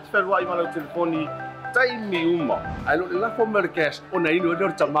me se le tferwa i malo telefoni tai mi uma. Ai lo la fo merkes o nei no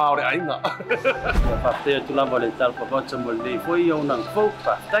dor tamao re ainga. Fa te tu la vole tal for voucher mo le foi au nang fo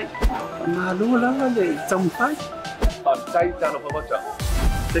fa tai. Ma lo la le tampai. Pa tai talo voucher.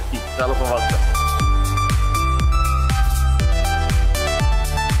 Teki talo voucher.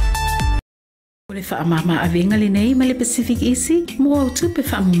 O le whaamama awenga Lene ma le Pacific Isi, mo au tupe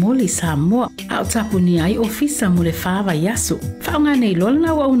whaamumoli Samoa, au tapuni ai ofisa mo le whaawa yaso. Whaonga nei lola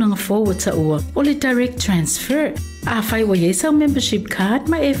na wa unanga forward ta ua, o le direct transfer. A whai wa yesa membership card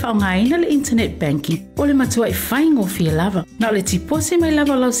ma e whaonga ina le internet banking, o le matua i whaingo fia lava. Na o le tipose mai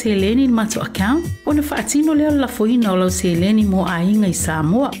lava lau se Lene in mato account, o na whaatino leo la foina o lau se Lene mo a inga i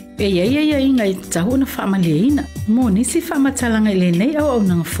Samoa. E ia inga i tahu na whaamalia ina, mo nisi whaamatalanga i Lene au au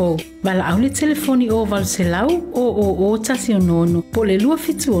nanga fo. Wala au le telefoni o walu se lau o tasi o nono, po le lua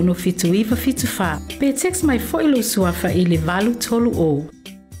fitu ono fitu iwa fitu wha. Pe text mai fo ilo suafa i le valu tolu o.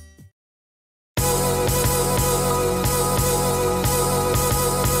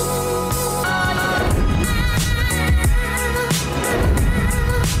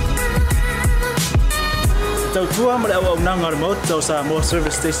 Tau tua ma le au nanga remote tau Samoa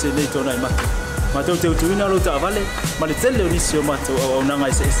service station nei tona i matu. Ma tau teu tuina lo ta vale, ma le tele o nisi o matu au nanga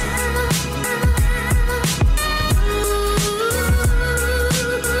i se esi.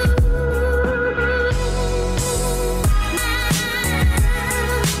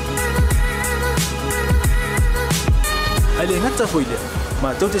 Ai le ngata foi le,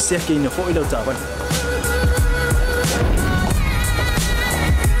 ma tau te seke ina fo i lau ta vale.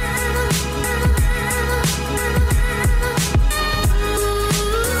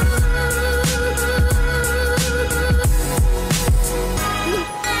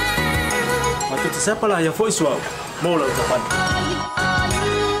 Siapa lah yang voice wow, mau lah ucapan.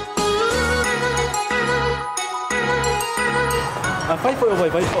 Apa itu yang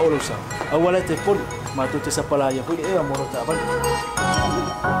baik Pak Ulusa? Awalnya telepon, matu siapa lah yang boleh mau ucapan.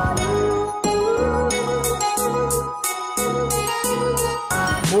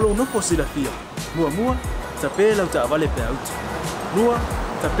 Mulu no posible pia, mua tapi lah ucapan lepas itu. Mua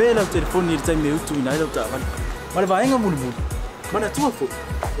tapi lah telepon ni time itu ini lah ucapan. Malah bayang mulu. Mana tua fu?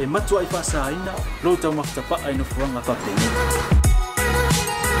 E matua i whasa aina, lo tau maftapa ai no fuanga whapengi.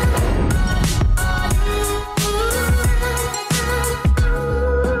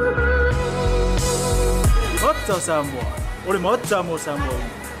 Mata Samoa, ore mata mo Samoa.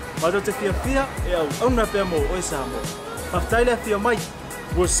 Mato te fia e au na pia mo o Samoa. Maftaile fia mai.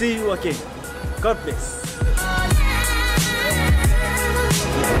 We'll see you again. God bless.